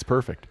sleep. It's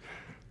perfect.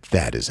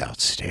 That is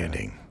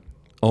outstanding.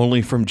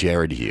 Only from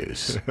Jared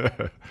Hughes.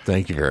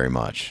 Thank you very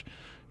much.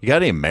 You got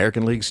any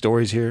American League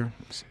stories here?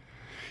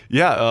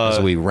 Yeah. As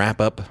we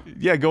wrap up?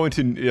 Yeah, going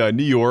to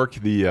New York,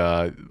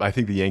 I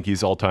think the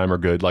Yankees all-time are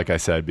good, like I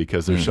said,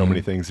 because there's so many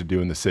things to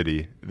do in the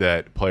city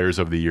that players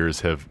over the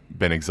years have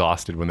been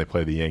exhausted when they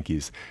play the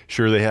Yankees.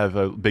 Sure, they have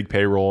a big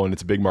payroll and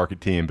it's a big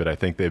market team, but I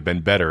think they've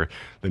been better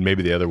than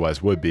maybe they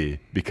otherwise would be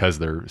because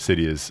their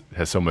city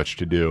has so much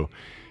to do.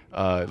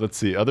 Let's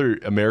see, other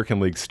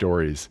American League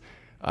stories.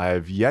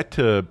 I've yet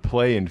to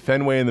play in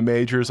Fenway in the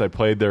majors. I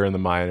played there in the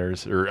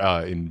minors, or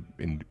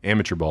in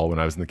amateur ball when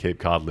I was in the Cape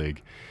Cod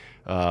League.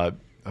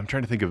 I'm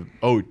trying to think of.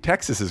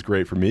 Texas is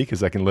great for me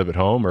because I can live at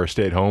home or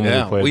stay at home.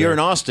 Yeah, you're in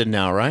Austin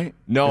now, right?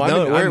 No,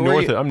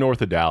 I'm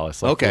north of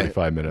Dallas. Like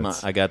 45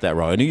 minutes. I got that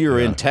wrong. I knew you were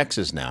in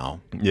Texas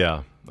now.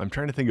 Yeah, I'm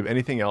trying to think of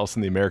anything else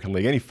in the American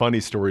League. Any funny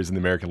stories in the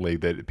American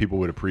League that people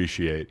would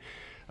appreciate?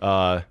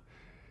 Let's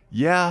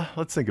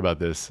think about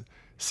this.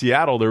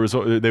 Seattle, they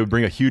would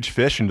bring a huge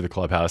fish into the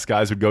clubhouse.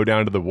 Guys would go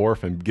down to the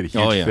wharf and get a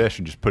huge fish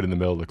and just put it in the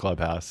middle of the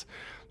clubhouse.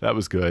 That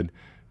was good.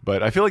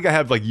 But I feel like I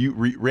have like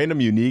random,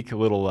 unique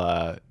little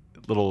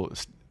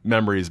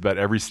memories about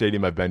every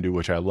stadium I've been to,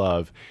 which I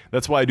love.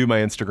 That's why I do my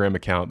Instagram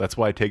account. That's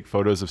why I take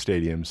photos of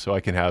stadiums so I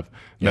can have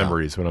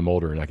memories when I'm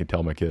older and I can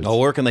tell my kids.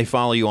 Where can they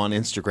follow you on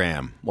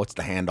Instagram? What's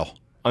the handle?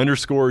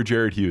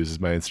 _Jared Hughes is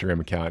my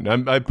Instagram account.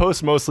 And I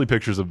post mostly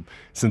pictures of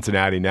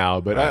Cincinnati now,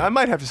 but I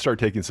might have to start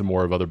taking some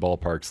more of other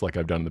ballparks like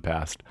I've done in the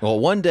past. Well,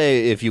 one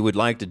day, if you would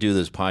like to do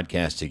this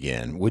podcast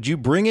again, would you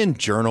bring in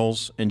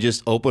journals and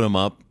just open them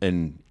up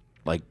and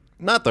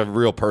not the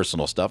real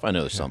personal stuff. I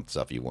know there's some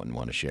stuff you wouldn't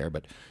want to share,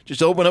 but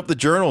just open up the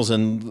journals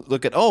and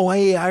look at,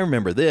 hey, I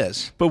remember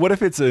this. But what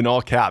if it's in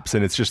all caps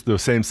and it's just the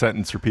same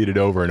sentence repeated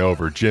over and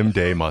over? Jim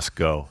Day must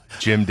go.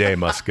 Jim Day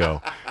must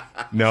go.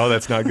 No,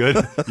 that's not good?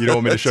 You don't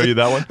want me to show you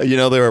that one?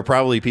 There are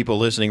probably people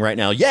listening right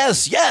now.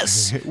 Yes.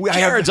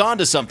 Jared's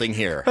onto something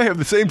here. I have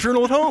the same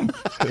journal at home.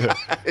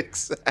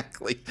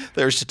 Exactly.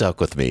 They're stuck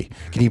with me.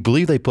 Can you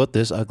believe they put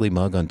this ugly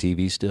mug on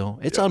TV still?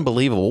 It's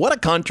unbelievable. What a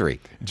country.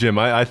 Jim,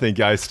 I think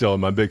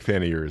I'm a big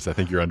fan of yours. I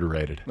think you're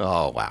underrated.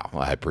 Oh, wow.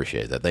 I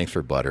appreciate that. Thanks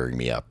for buttering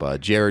me up.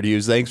 Jared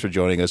Hughes, thanks for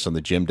joining us on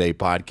the Jim Day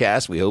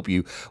podcast. We hope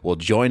you will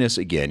join us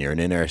again. You're an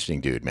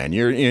interesting dude, man.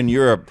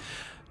 You're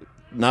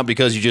not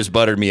because you just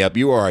buttered me up.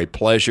 You are a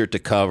pleasure to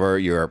cover.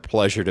 You're a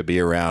pleasure to be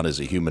around as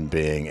a human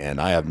being, and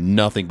I have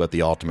nothing but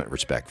the ultimate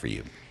respect for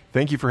you.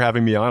 Thank you for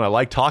having me on. I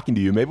like talking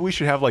to you. Maybe we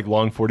should have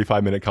long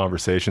 45-minute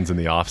conversations in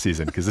the off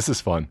season because this is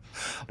fun.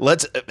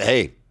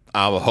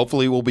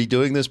 Hopefully we'll be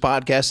doing this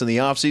podcast in the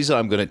off season.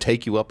 I'm going to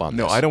take you up on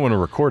this. No, I don't want to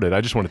record it.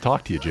 I just want to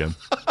talk to you, Jim.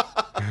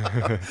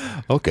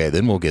 Okay,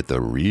 then we'll get the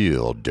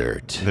real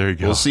dirt. There you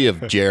go. We'll see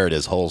if Jared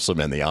is wholesome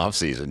in the off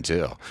season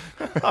too.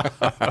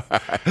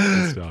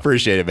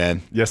 Appreciate it,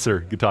 man. Yes, sir.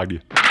 Good talking to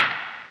you.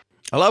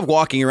 I love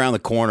walking around the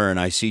corner and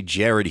I see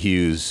Jared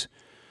Hughes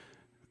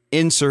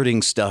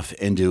inserting stuff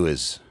into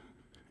his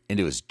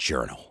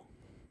journal.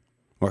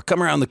 Or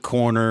come around the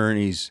corner and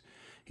he's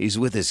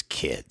with his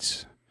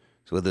kids.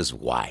 He's with his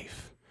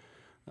wife.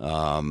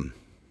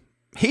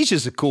 He's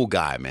just a cool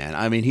guy, man.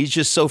 I mean, he's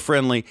just so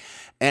friendly.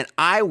 And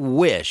I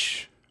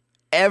wish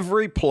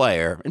every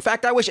player, in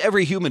fact, I wish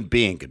every human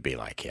being could be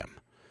like him.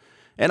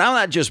 And I'm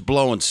not just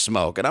blowing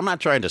smoke, and I'm not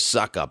trying to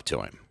suck up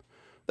to him.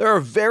 There are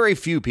very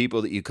few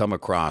people that you come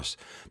across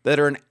that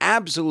are an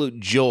absolute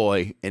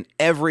joy in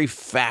every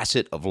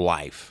facet of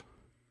life.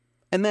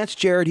 And that's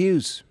Jared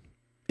Hughes.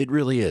 It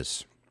really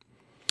is.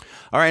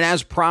 All right,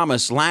 as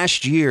promised,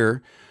 last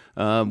year,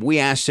 we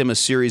asked him a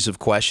series of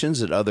questions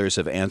that others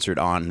have answered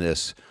on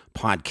this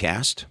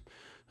podcast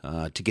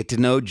to get to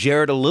know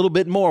Jared a little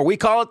bit more. We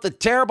call it the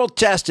Terrible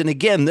Test, and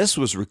again, this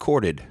was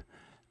recorded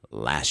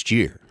last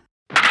year.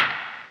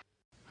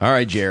 All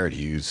right, Jared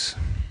Hughes.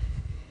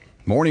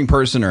 Morning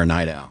person or a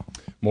night owl?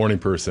 Morning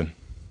person.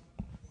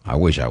 I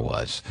wish I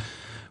was.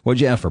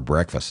 What'd you have for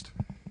breakfast?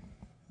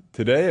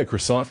 Today, a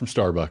croissant from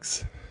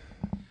Starbucks.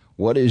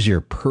 What is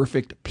your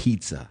perfect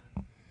pizza?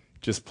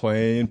 Just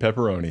plain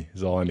pepperoni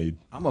is all I need.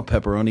 I'm a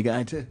pepperoni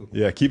guy, too.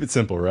 Yeah, keep it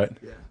simple, right?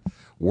 Yeah.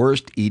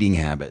 Worst eating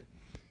habit?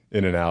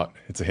 In-N-Out.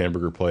 It's a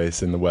hamburger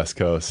place in the West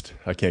Coast.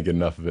 I can't get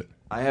enough of it.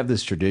 I have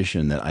this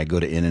tradition that I go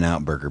to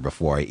In-N-Out Burger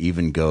before I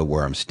even go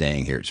where I'm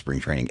staying here at spring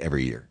training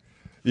every year.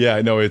 Yeah,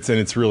 I know.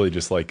 It's really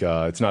just like,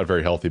 it's not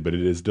very healthy, but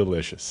it is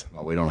delicious.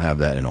 Well, we don't have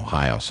that in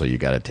Ohio, so you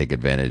got to take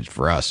advantage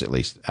for us, at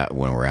least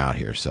when we're out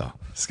here. So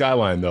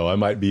Skyline, though, that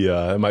might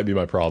be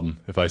my problem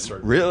if I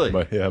start. Really?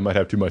 Yeah, I might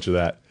have too much of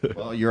that.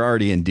 Well, you're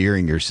already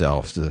endearing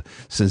yourself to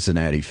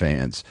Cincinnati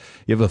fans.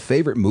 You have a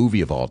favorite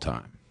movie of all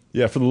time?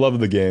 Yeah, For the Love of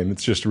the Game.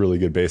 It's just a really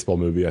good baseball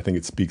movie. I think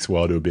it speaks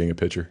well to being a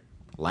pitcher.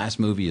 Last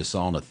movie you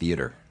saw in a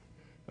theater?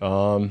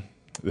 The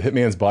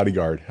Hitman's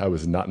Bodyguard. I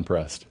was not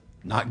impressed.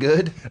 Not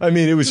good? I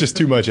mean, it was just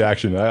too much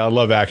action. I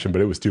love action,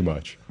 but it was too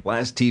much.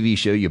 Last TV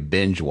show you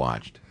binge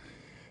watched?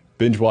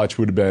 Binge watch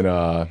would have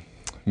been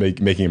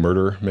Making a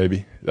Murderer,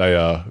 maybe.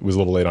 I was a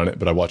little late on it,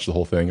 but I watched the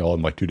whole thing all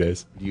in like 2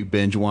 days. Do you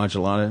binge watch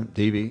a lot of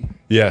TV?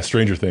 Yeah,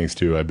 Stranger Things,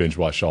 too. I binge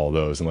watched all of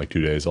those in like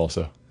 2 days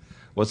also.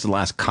 What's the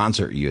last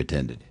concert you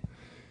attended?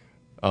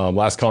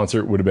 Last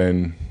concert would have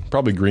been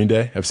probably Green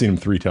Day. I've seen them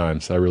 3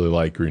 times. I really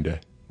like Green Day.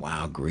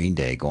 Wow, Green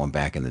Day, going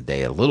back in the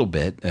day a little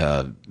bit.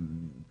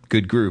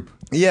 Good group.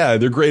 Yeah,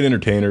 they're great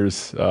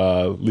entertainers.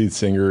 Lead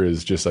singer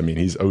is just, I mean,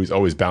 he's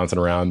always bouncing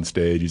around the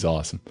stage. He's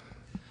awesome.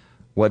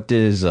 What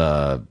is,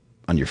 on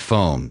your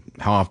phone,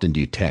 how often do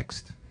you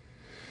text?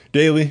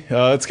 Daily.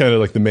 It's kind of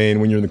like the main,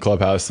 when you're in the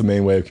clubhouse, the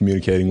main way of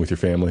communicating with your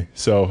family.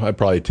 So I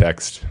probably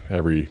text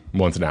every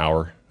once an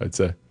hour, I'd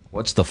say.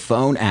 What's the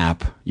phone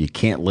app you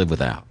can't live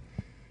without?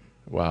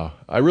 Wow.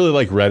 I really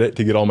like Reddit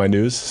to get all my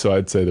news, so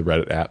I'd say the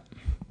Reddit app.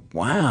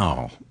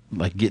 Wow.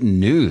 Like getting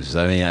news.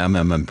 I mean, I'm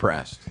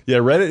impressed. Yeah,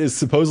 Reddit is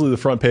supposedly the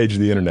front page of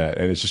the internet,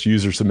 and it's just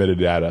user-submitted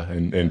data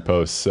and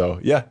posts. So,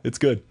 yeah, it's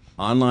good.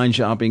 Online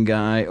shopping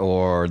guy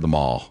or the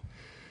mall?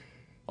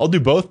 I'll do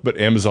both, but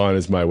Amazon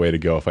is my way to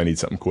go if I need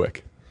something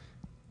quick.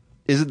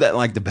 Isn't that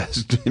like the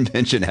best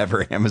invention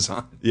ever,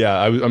 Amazon? Yeah,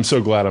 I'm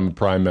so glad I'm a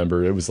Prime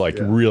member. It was like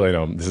really,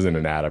 no, this isn't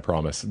an ad, I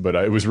promise, but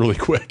it was really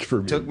quick for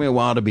me. It took me a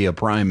while to be a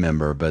Prime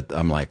member, but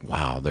I'm like,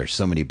 wow, there's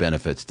so many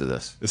benefits to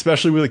this.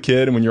 Especially with a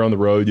kid, and when you're on the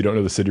road, you don't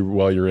know the city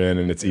well you're in,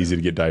 and it's easy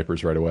to get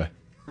diapers right away.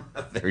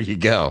 There you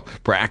go.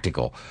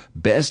 Practical.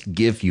 Best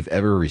gift you've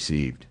ever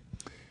received?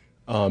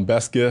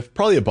 Best gift?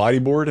 Probably a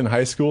bodyboard in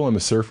high school. I'm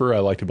a surfer. I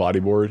like to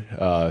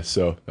bodyboard,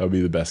 so that would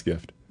be the best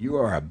gift. You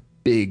are a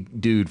big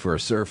dude for a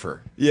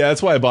surfer. Yeah,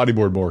 that's why I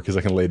bodyboard more, because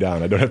I can lay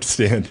down. I don't have to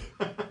stand.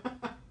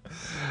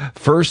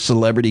 First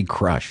celebrity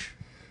crush?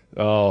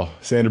 Oh,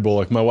 Sandra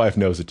Bullock. My wife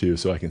knows it too,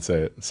 so I can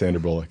say it. Sandra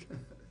Bullock.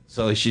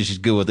 So she's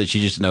just good with it. She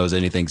just knows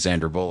anything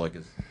Sandra Bullock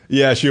is.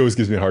 Yeah, she always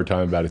gives me a hard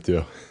time about it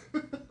too.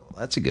 Well,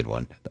 that's a good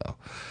one, though.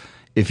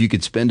 If you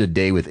could spend a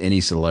day with any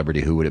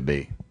celebrity, who would it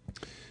be?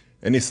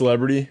 Any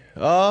celebrity?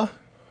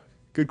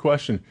 Good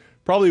question.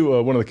 Probably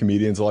one of the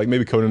comedians. Like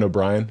maybe Conan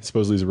O'Brien.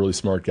 Supposedly he's a really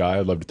smart guy.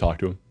 I'd love to talk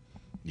to him.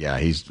 Yeah,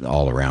 he's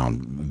all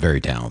around very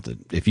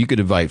talented. If you could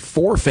invite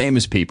 4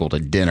 famous people to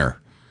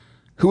dinner,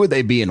 who would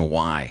they be and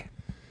why?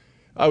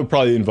 I would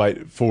probably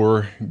invite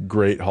 4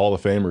 great Hall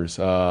of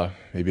Famers.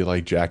 Maybe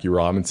like Jackie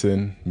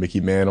Robinson, Mickey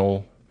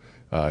Mantle,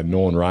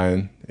 Nolan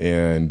Ryan,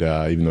 and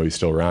even though he's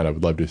still around, I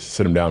would love to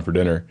sit him down for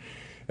dinner.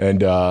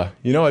 And,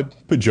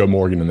 I'd put Joe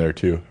Morgan in there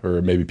too,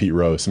 or maybe Pete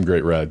Rose, some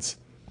great Reds.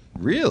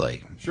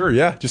 Really? Sure,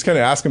 yeah. Just kind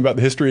of ask him about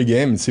the history of the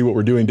game and see what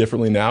we're doing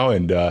differently now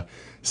and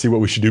see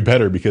what we should do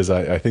better, because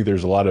I think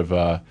there's a lot of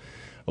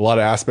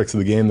aspects of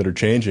the game that are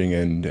changing,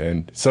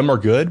 and some are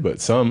good,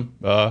 but some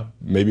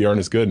maybe aren't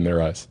as good in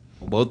their eyes.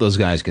 Both those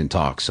guys can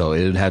talk, so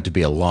it would have to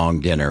be a long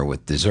dinner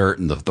with dessert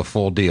and the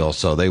full deal,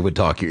 so they would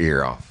talk your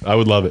ear off. I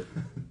would love it.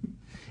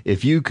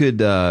 If you could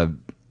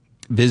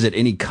visit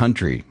any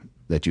country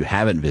that you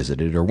haven't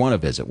visited or want to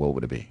visit, what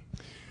would it be?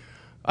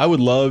 I would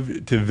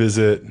love to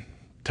visit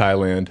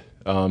Thailand.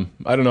 I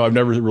don't know. I've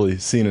never really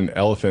seen an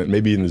elephant,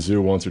 maybe in the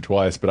zoo once or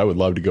twice, but I would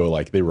love to go,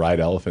 like, they ride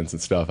elephants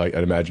and stuff. I'd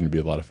imagine it'd be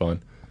a lot of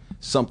fun.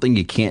 Something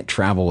you can't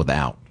travel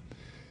without.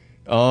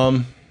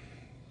 I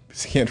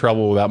can't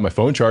travel without my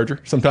phone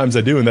charger. Sometimes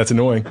I do, and that's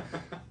annoying.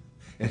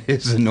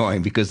 It's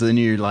annoying because then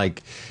you're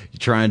like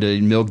trying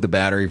to milk the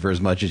battery for as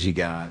much as you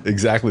got.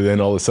 Exactly. Then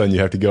all of a sudden you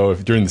have to go.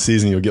 If during the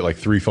season you'll get like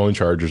 3 phone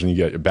chargers, and you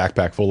get a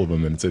backpack full of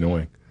them, and it's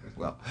annoying.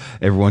 Well,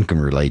 everyone can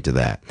relate to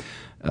that.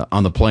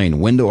 On the plane,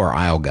 window or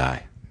aisle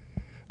guy?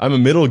 I'm a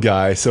middle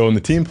guy, so in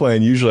the team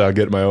plane, usually I'll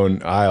get my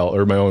own aisle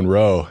or my own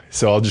row.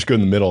 So I'll just go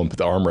in the middle and put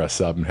the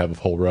armrests up and have a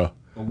whole row.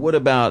 What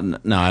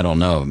about, no, I don't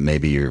know,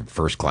 maybe you're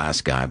first class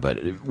guy, but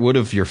what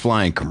if you're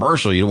flying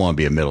commercial? You don't want to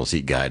be a middle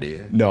seat guy, do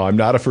you? No, I'm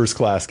not a first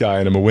class guy,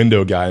 and I'm a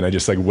window guy, and I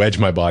just like wedge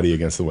my body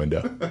against the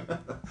window.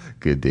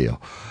 Good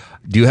deal.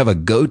 Do you have a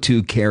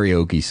go-to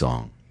karaoke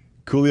song?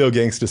 Coolio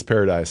Gangsta's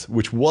Paradise,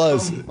 which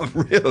was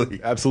Really?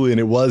 absolutely, and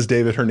it was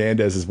David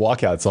Hernandez's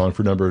walkout song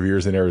for a number of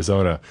years in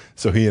Arizona.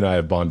 So he and I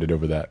have bonded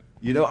over that.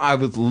 You know, I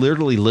was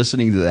literally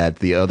listening to that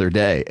the other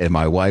day, and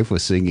my wife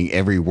was singing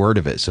every word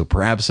of it. So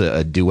perhaps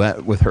a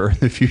duet with her in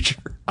the future.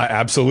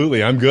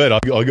 Absolutely, I'm good.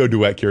 I'll go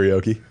duet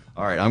karaoke.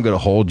 All right, I'm going to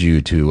hold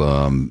you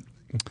to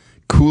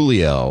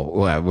Coolio.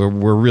 Well,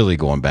 we're really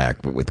going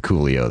back with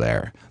Coolio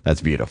there. That's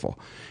beautiful.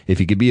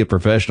 If you could be a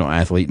professional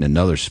athlete in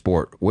another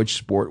sport, which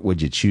sport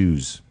would you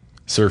choose?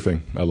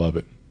 Surfing. I love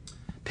it.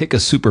 Pick a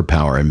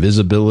superpower,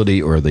 invisibility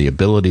or the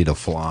ability to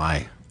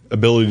fly.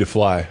 Ability to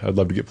fly. I'd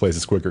love to get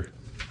places quicker.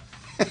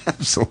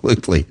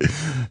 Absolutely.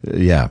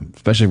 Yeah,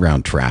 especially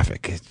around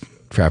traffic.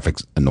 Traffic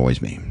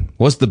annoys me.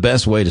 What's the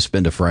best way to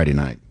spend a Friday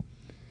night?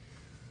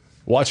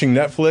 Watching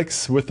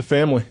Netflix with the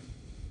family.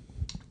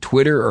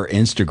 Twitter or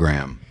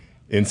Instagram?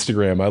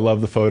 Instagram. I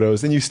love the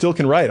photos. And you still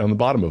can write on the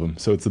bottom of them.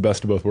 So it's the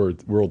best of both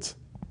worlds.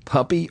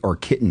 Puppy or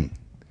kitten?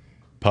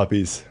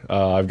 Puppies.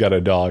 I've got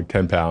a dog,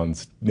 10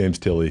 pounds. Name's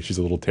Tilly. She's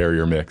a little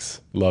terrier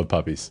mix. Love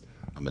puppies.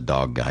 I'm a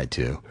dog guy,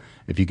 too.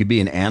 If you could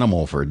be an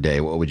animal for a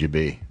day, what would you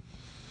be?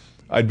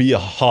 I'd be a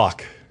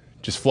hawk.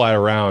 Just fly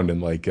around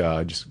and like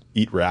just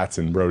eat rats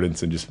and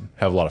rodents and just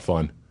have a lot of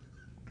fun.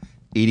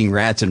 Eating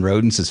rats and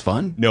rodents is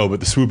fun? No, but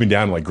the swooping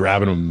down and like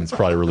grabbing them is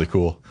probably really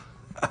cool.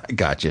 I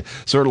gotcha.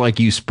 Sort of like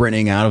you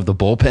sprinting out of the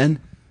bullpen?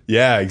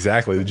 Yeah,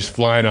 exactly. They're just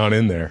flying on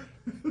in there.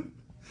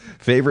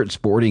 Favorite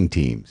sporting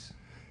teams?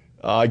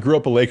 I grew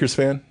up a Lakers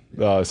fan,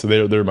 so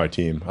they're my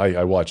team.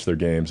 I watch their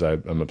games.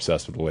 I'm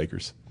obsessed with the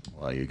Lakers.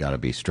 Well, you got to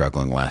be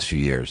struggling the last few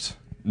years.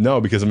 No,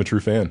 because I'm a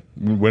true fan.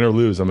 Win or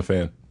lose, I'm a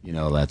fan. You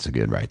know, that's a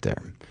good right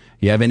there.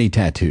 You have any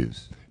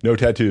tattoos? No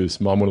tattoos.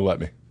 Mom wouldn't let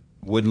me.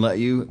 Wouldn't let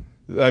you?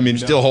 I mean,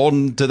 Still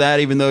holding to that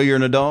even though you're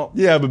an adult?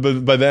 Yeah,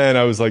 but by then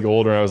I was like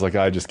older, and I was like,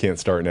 I just can't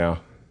start now.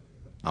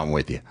 I'm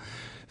with you.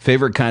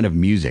 Favorite kind of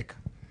music?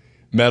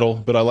 Metal,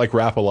 but I like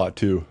rap a lot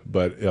too.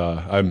 But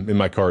I'm in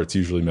my car. It's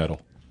usually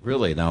metal.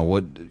 Really? Now,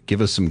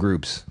 give us some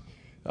groups.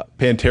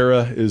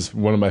 Pantera is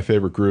one of my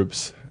favorite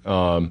groups.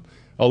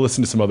 I'll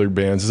listen to some other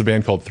bands. There's a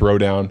band called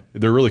Throwdown.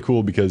 They're really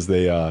cool because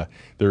they're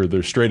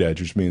straight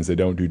edge, which means they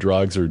don't do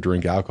drugs or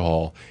drink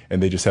alcohol,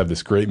 and they just have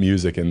this great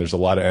music, and there's a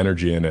lot of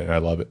energy in it, and I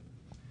love it.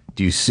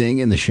 Do you sing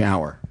in the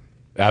shower?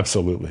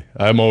 Absolutely.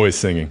 I'm always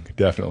singing,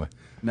 definitely.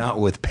 Now,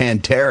 with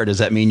Pantera, does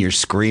that mean you're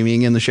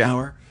screaming in the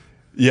shower?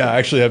 Yeah,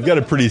 actually, I've got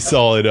a pretty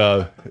solid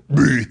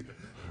breathe.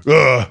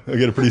 I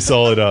got a pretty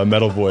solid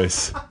metal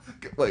voice.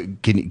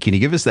 Wait, can you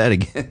give us that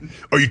again?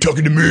 Are you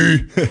talking to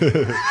me?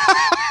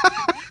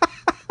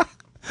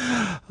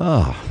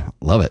 Oh,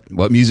 love it.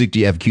 What music do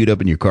you have queued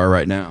up in your car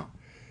right now?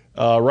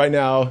 Right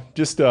now,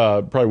 just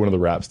probably one of the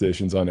rap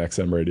stations on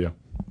XM radio.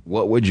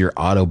 What would your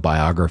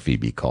autobiography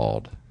be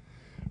called?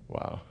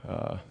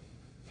 Wow.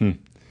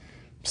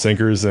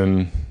 Sinkers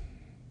and,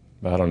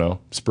 I don't know,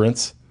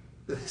 sprints.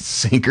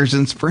 Sinkers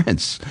and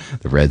sprints.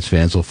 The Reds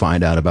fans will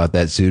find out about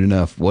that soon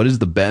enough. What is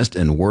the best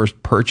and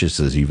worst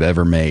purchases you've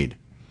ever made?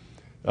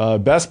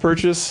 Best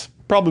purchase,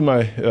 probably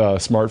my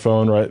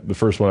smartphone, right? The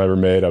first one I ever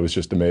made, I was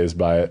just amazed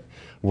by it.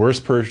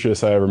 Worst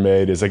purchase I ever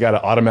made is I got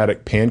an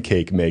automatic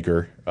pancake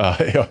maker.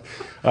 I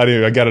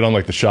got it on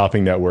like the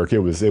shopping network. It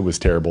was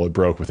terrible. It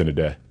broke within a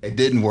day. It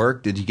didn't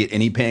work? Did you get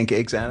any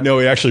pancakes out of it? No,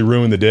 it actually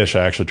ruined the dish.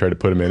 I actually tried to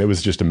put them in. It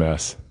was just a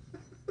mess.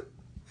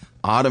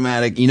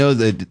 Automatic. You know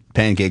the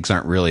pancakes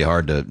aren't really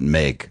hard to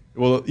make.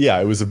 Well, yeah,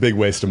 it was a big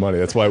waste of money.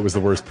 That's why it was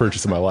the worst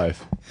purchase of my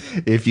life.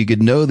 If you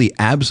could know the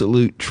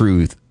absolute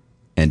truth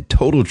and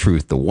total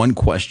truth, the one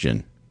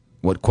question,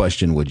 what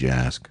question would you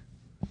ask?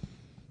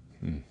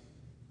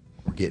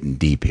 We're getting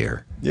deep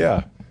here.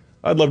 Yeah.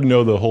 I'd love to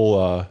know the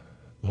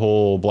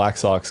whole Black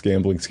Sox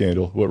gambling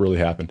scandal, what really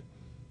happened.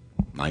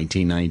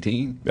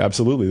 1919?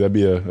 Absolutely. That'd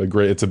be a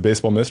great, it's a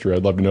baseball mystery.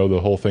 I'd love to know the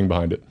whole thing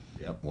behind it.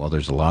 Yep. Well,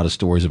 there's a lot of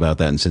stories about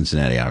that in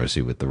Cincinnati,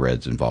 obviously, with the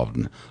Reds involved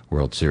in the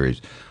World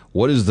Series.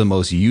 What is the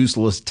most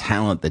useless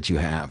talent that you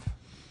have?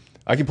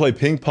 I can play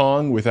ping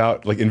pong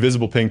without, like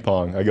invisible ping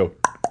pong. I go,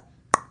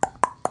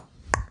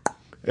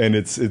 and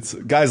it's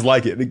guys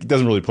like it. It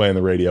doesn't really play on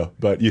the radio,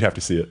 but you'd have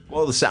to see it.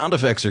 Well, the sound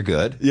effects are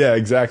good. Yeah,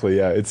 exactly.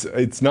 Yeah,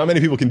 it's not many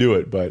people can do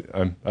it, but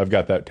I've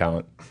got that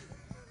talent.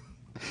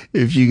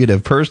 If you could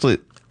have personally,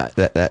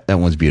 that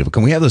one's beautiful.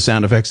 Can we have those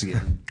sound effects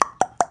again?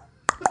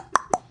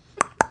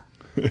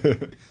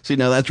 See,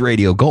 now that's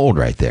radio gold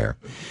right there.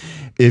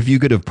 If you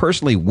could have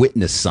personally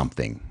witnessed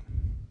something,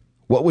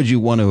 what would you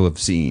want to have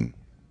seen?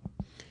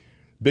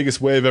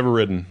 Biggest wave ever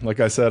ridden. Like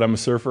I said, I'm a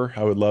surfer.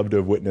 I would love to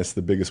have witnessed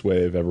the biggest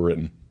wave ever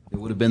ridden. It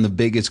would have been the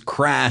biggest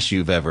crash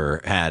you've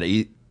ever had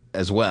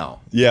as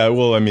well. Yeah,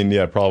 well, I mean,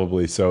 yeah,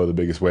 probably so. The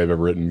biggest wave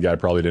ever written. Guy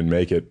probably didn't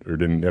make it or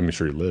didn't. I'm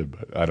sure he lived,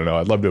 but I don't know.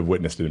 I'd love to have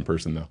witnessed it in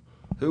person, though.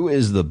 Who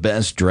is the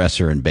best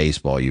dresser in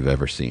baseball you've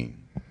ever seen?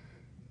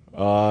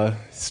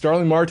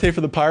 Starling Marte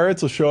for the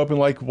Pirates will show up in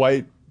like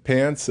white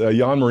pants.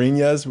 Jan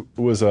Marinez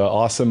was an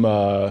awesome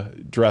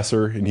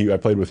dresser, and I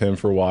played with him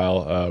for a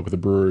while with the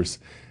Brewers.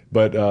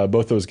 But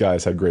both those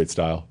guys had great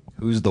style.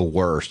 Who's the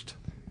worst?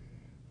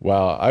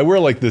 Wow, I wear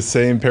like the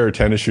same pair of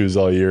tennis shoes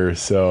all year,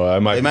 so I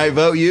might. They might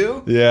vote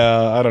you?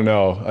 Yeah, I don't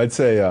know. I'd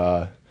say,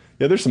 yeah,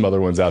 there's some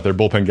other ones out there.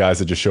 Bullpen guys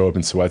that just show up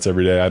in sweats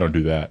every day. I don't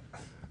do that.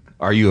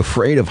 Are you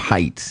afraid of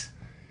heights?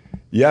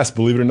 Yes,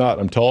 believe it or not,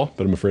 I'm tall,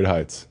 but I'm afraid of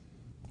heights.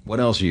 What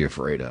else are you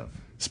afraid of?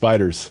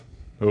 Spiders.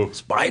 Oh,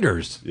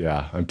 Spiders?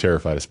 yeah, I'm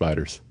terrified of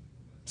spiders.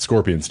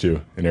 Scorpions,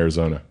 too, in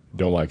Arizona.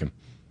 Don't like them.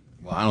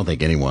 Well, I don't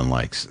think anyone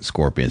likes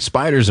scorpions.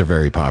 Spiders are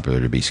very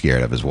popular to be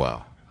scared of as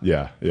well.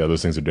 Yeah,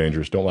 those things are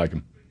dangerous. Don't like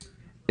them.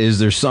 Is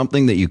there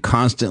something that you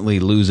constantly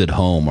lose at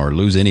home or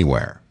lose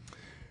anywhere?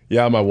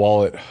 Yeah, my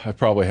wallet. I've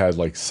probably had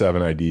like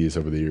 7 IDs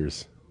over the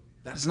years.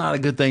 That's not a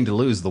good thing to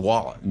lose, the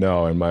wallet.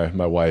 No, and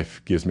my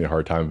wife gives me a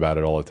hard time about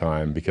it all the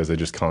time because I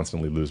just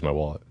constantly lose my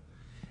wallet.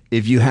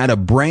 If you had a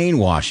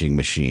brainwashing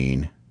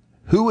machine,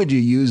 who would you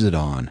use it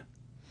on?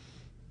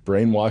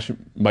 Brainwashing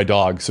my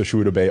dog, so she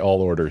would obey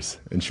all orders,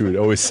 and she would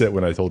always sit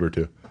when I told her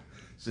to.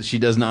 So she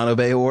does not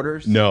obey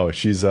orders? No,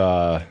 she's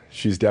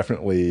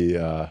definitely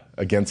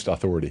against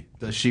authority.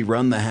 Does she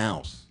run the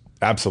house?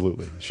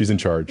 Absolutely, she's in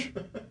charge.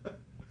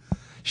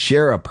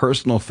 Share a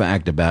personal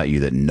fact about you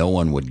that no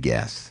one would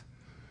guess.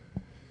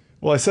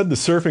 Well, I said the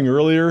surfing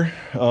earlier.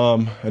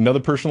 Another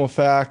personal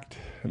fact: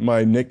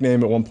 my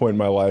nickname at one point in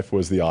my life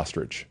was the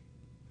ostrich.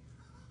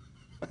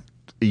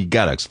 You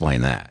got to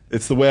explain that.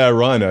 It's the way I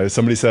run.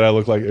 Somebody said I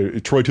look like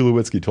Troy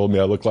Tulowitzki told me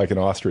I look like an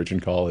ostrich in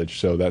college,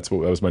 so that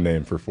was my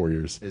name for 4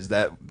 years. Is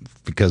that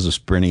because of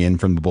sprinting in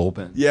from the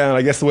bullpen? Yeah, and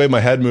I guess the way my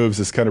head moves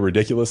is kind of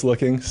ridiculous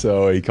looking,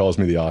 so he calls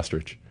me the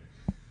ostrich.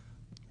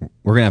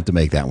 We're gonna have to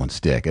make that one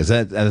stick. Is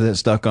that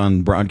stuck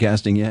on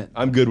broadcasting yet?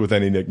 I'm good with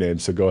any nickname,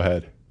 so go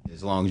ahead.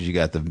 As long as you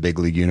got the big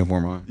league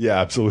uniform on.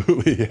 Yeah,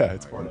 absolutely. Yeah,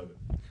 it's part of it.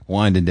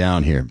 Winding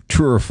down here.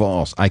 True or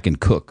false? I can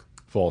cook.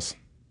 False.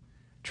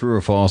 True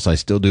or false? I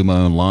still do my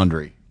own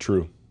laundry.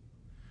 True.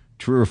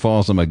 True or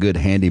false? I'm a good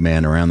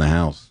handyman around the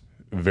house.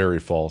 Very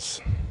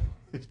false.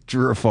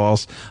 True or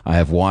false? I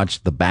have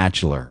watched The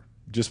Bachelor.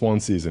 Just one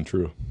season.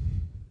 True.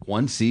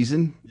 One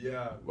season?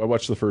 Yeah. I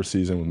watched the first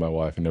season with my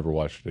wife and never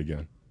watched it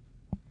again.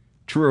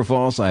 True or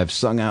false? I have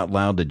sung out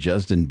loud to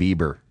Justin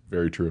Bieber.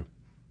 Very true.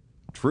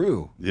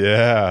 True.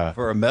 Yeah.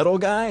 For a metal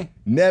guy?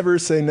 Never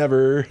say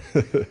never.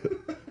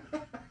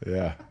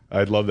 Yeah.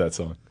 I'd love that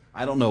song.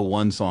 I don't know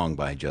one song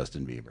by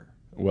Justin Bieber.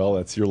 Well,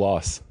 that's your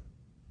loss.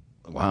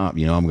 Wow. I'm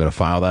going to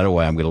file that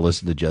away. I'm going to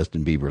listen to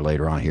Justin Bieber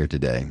later on here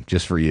today,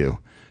 just for you.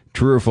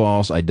 True or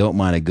false? I don't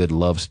mind a good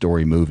love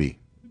story movie.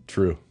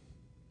 True.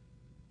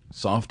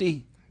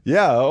 Softy?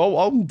 Yeah,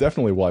 I'll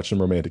definitely watch some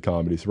romantic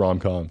comedies,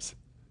 rom-coms.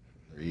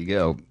 There you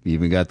go. You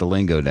even got the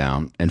lingo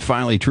down. And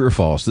finally, true or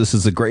false? This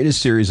is the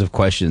greatest series of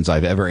questions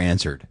I've ever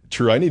answered.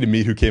 True. I need to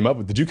meet who came up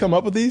with. Did you come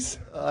up with these?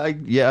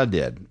 Yeah, I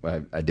did.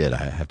 I did.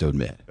 I have to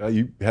admit.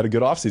 You had a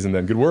good off season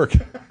then. Good work.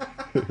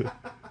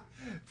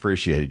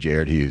 Appreciate it,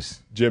 Jared Hughes.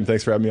 Jim,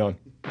 thanks for having me on.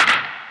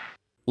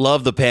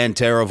 Love the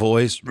Pantera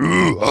voice.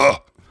 I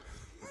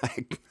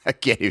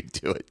can't even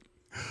do it.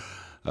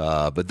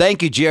 But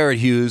thank you, Jared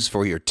Hughes,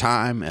 for your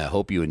time. I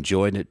hope you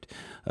enjoyed it.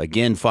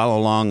 Again, follow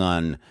along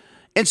on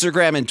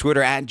Instagram and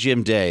Twitter at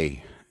Jim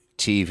Day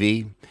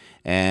TV.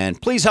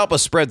 And please help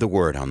us spread the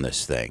word on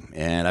this thing.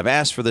 And I've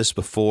asked for this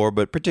before,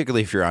 but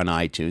particularly if you're on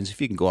iTunes,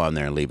 if you can go on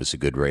there and leave us a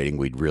good rating,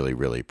 we'd really,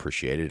 really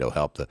appreciate it. It'll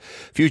help the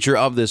future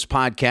of this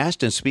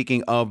podcast. And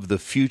speaking of the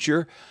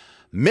future,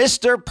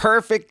 Mr.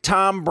 Perfect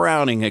Tom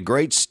Browning, a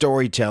great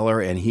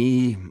storyteller. And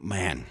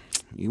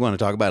you want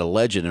to talk about a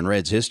legend in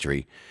Reds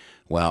history.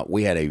 Well,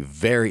 we had a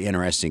very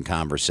interesting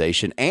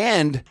conversation,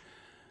 and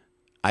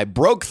I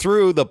broke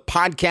through the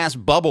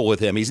podcast bubble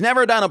with him. He's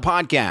never done a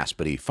podcast,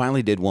 but he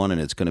finally did one,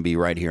 and it's going to be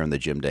right here on the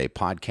Jim Day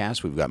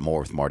podcast. We've got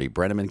more with Marty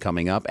Brenneman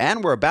coming up,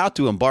 and we're about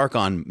to embark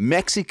on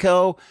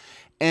Mexico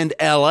and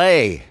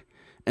L.A.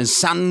 and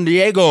San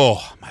Diego,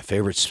 my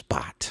favorite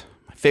spot.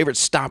 My favorite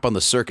stop on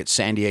the circuit,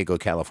 San Diego,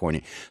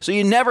 California. So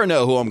you never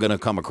know who I'm going to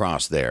come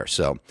across there.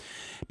 So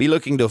be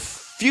looking to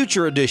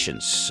future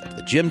editions of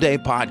the Jim Day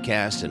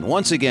podcast. And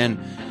once again,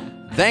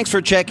 thanks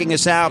for checking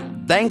us out.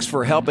 Thanks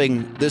for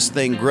helping this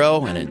thing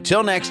grow. And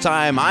until next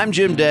time, I'm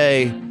Jim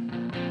Day.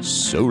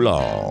 So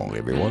long,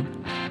 everyone.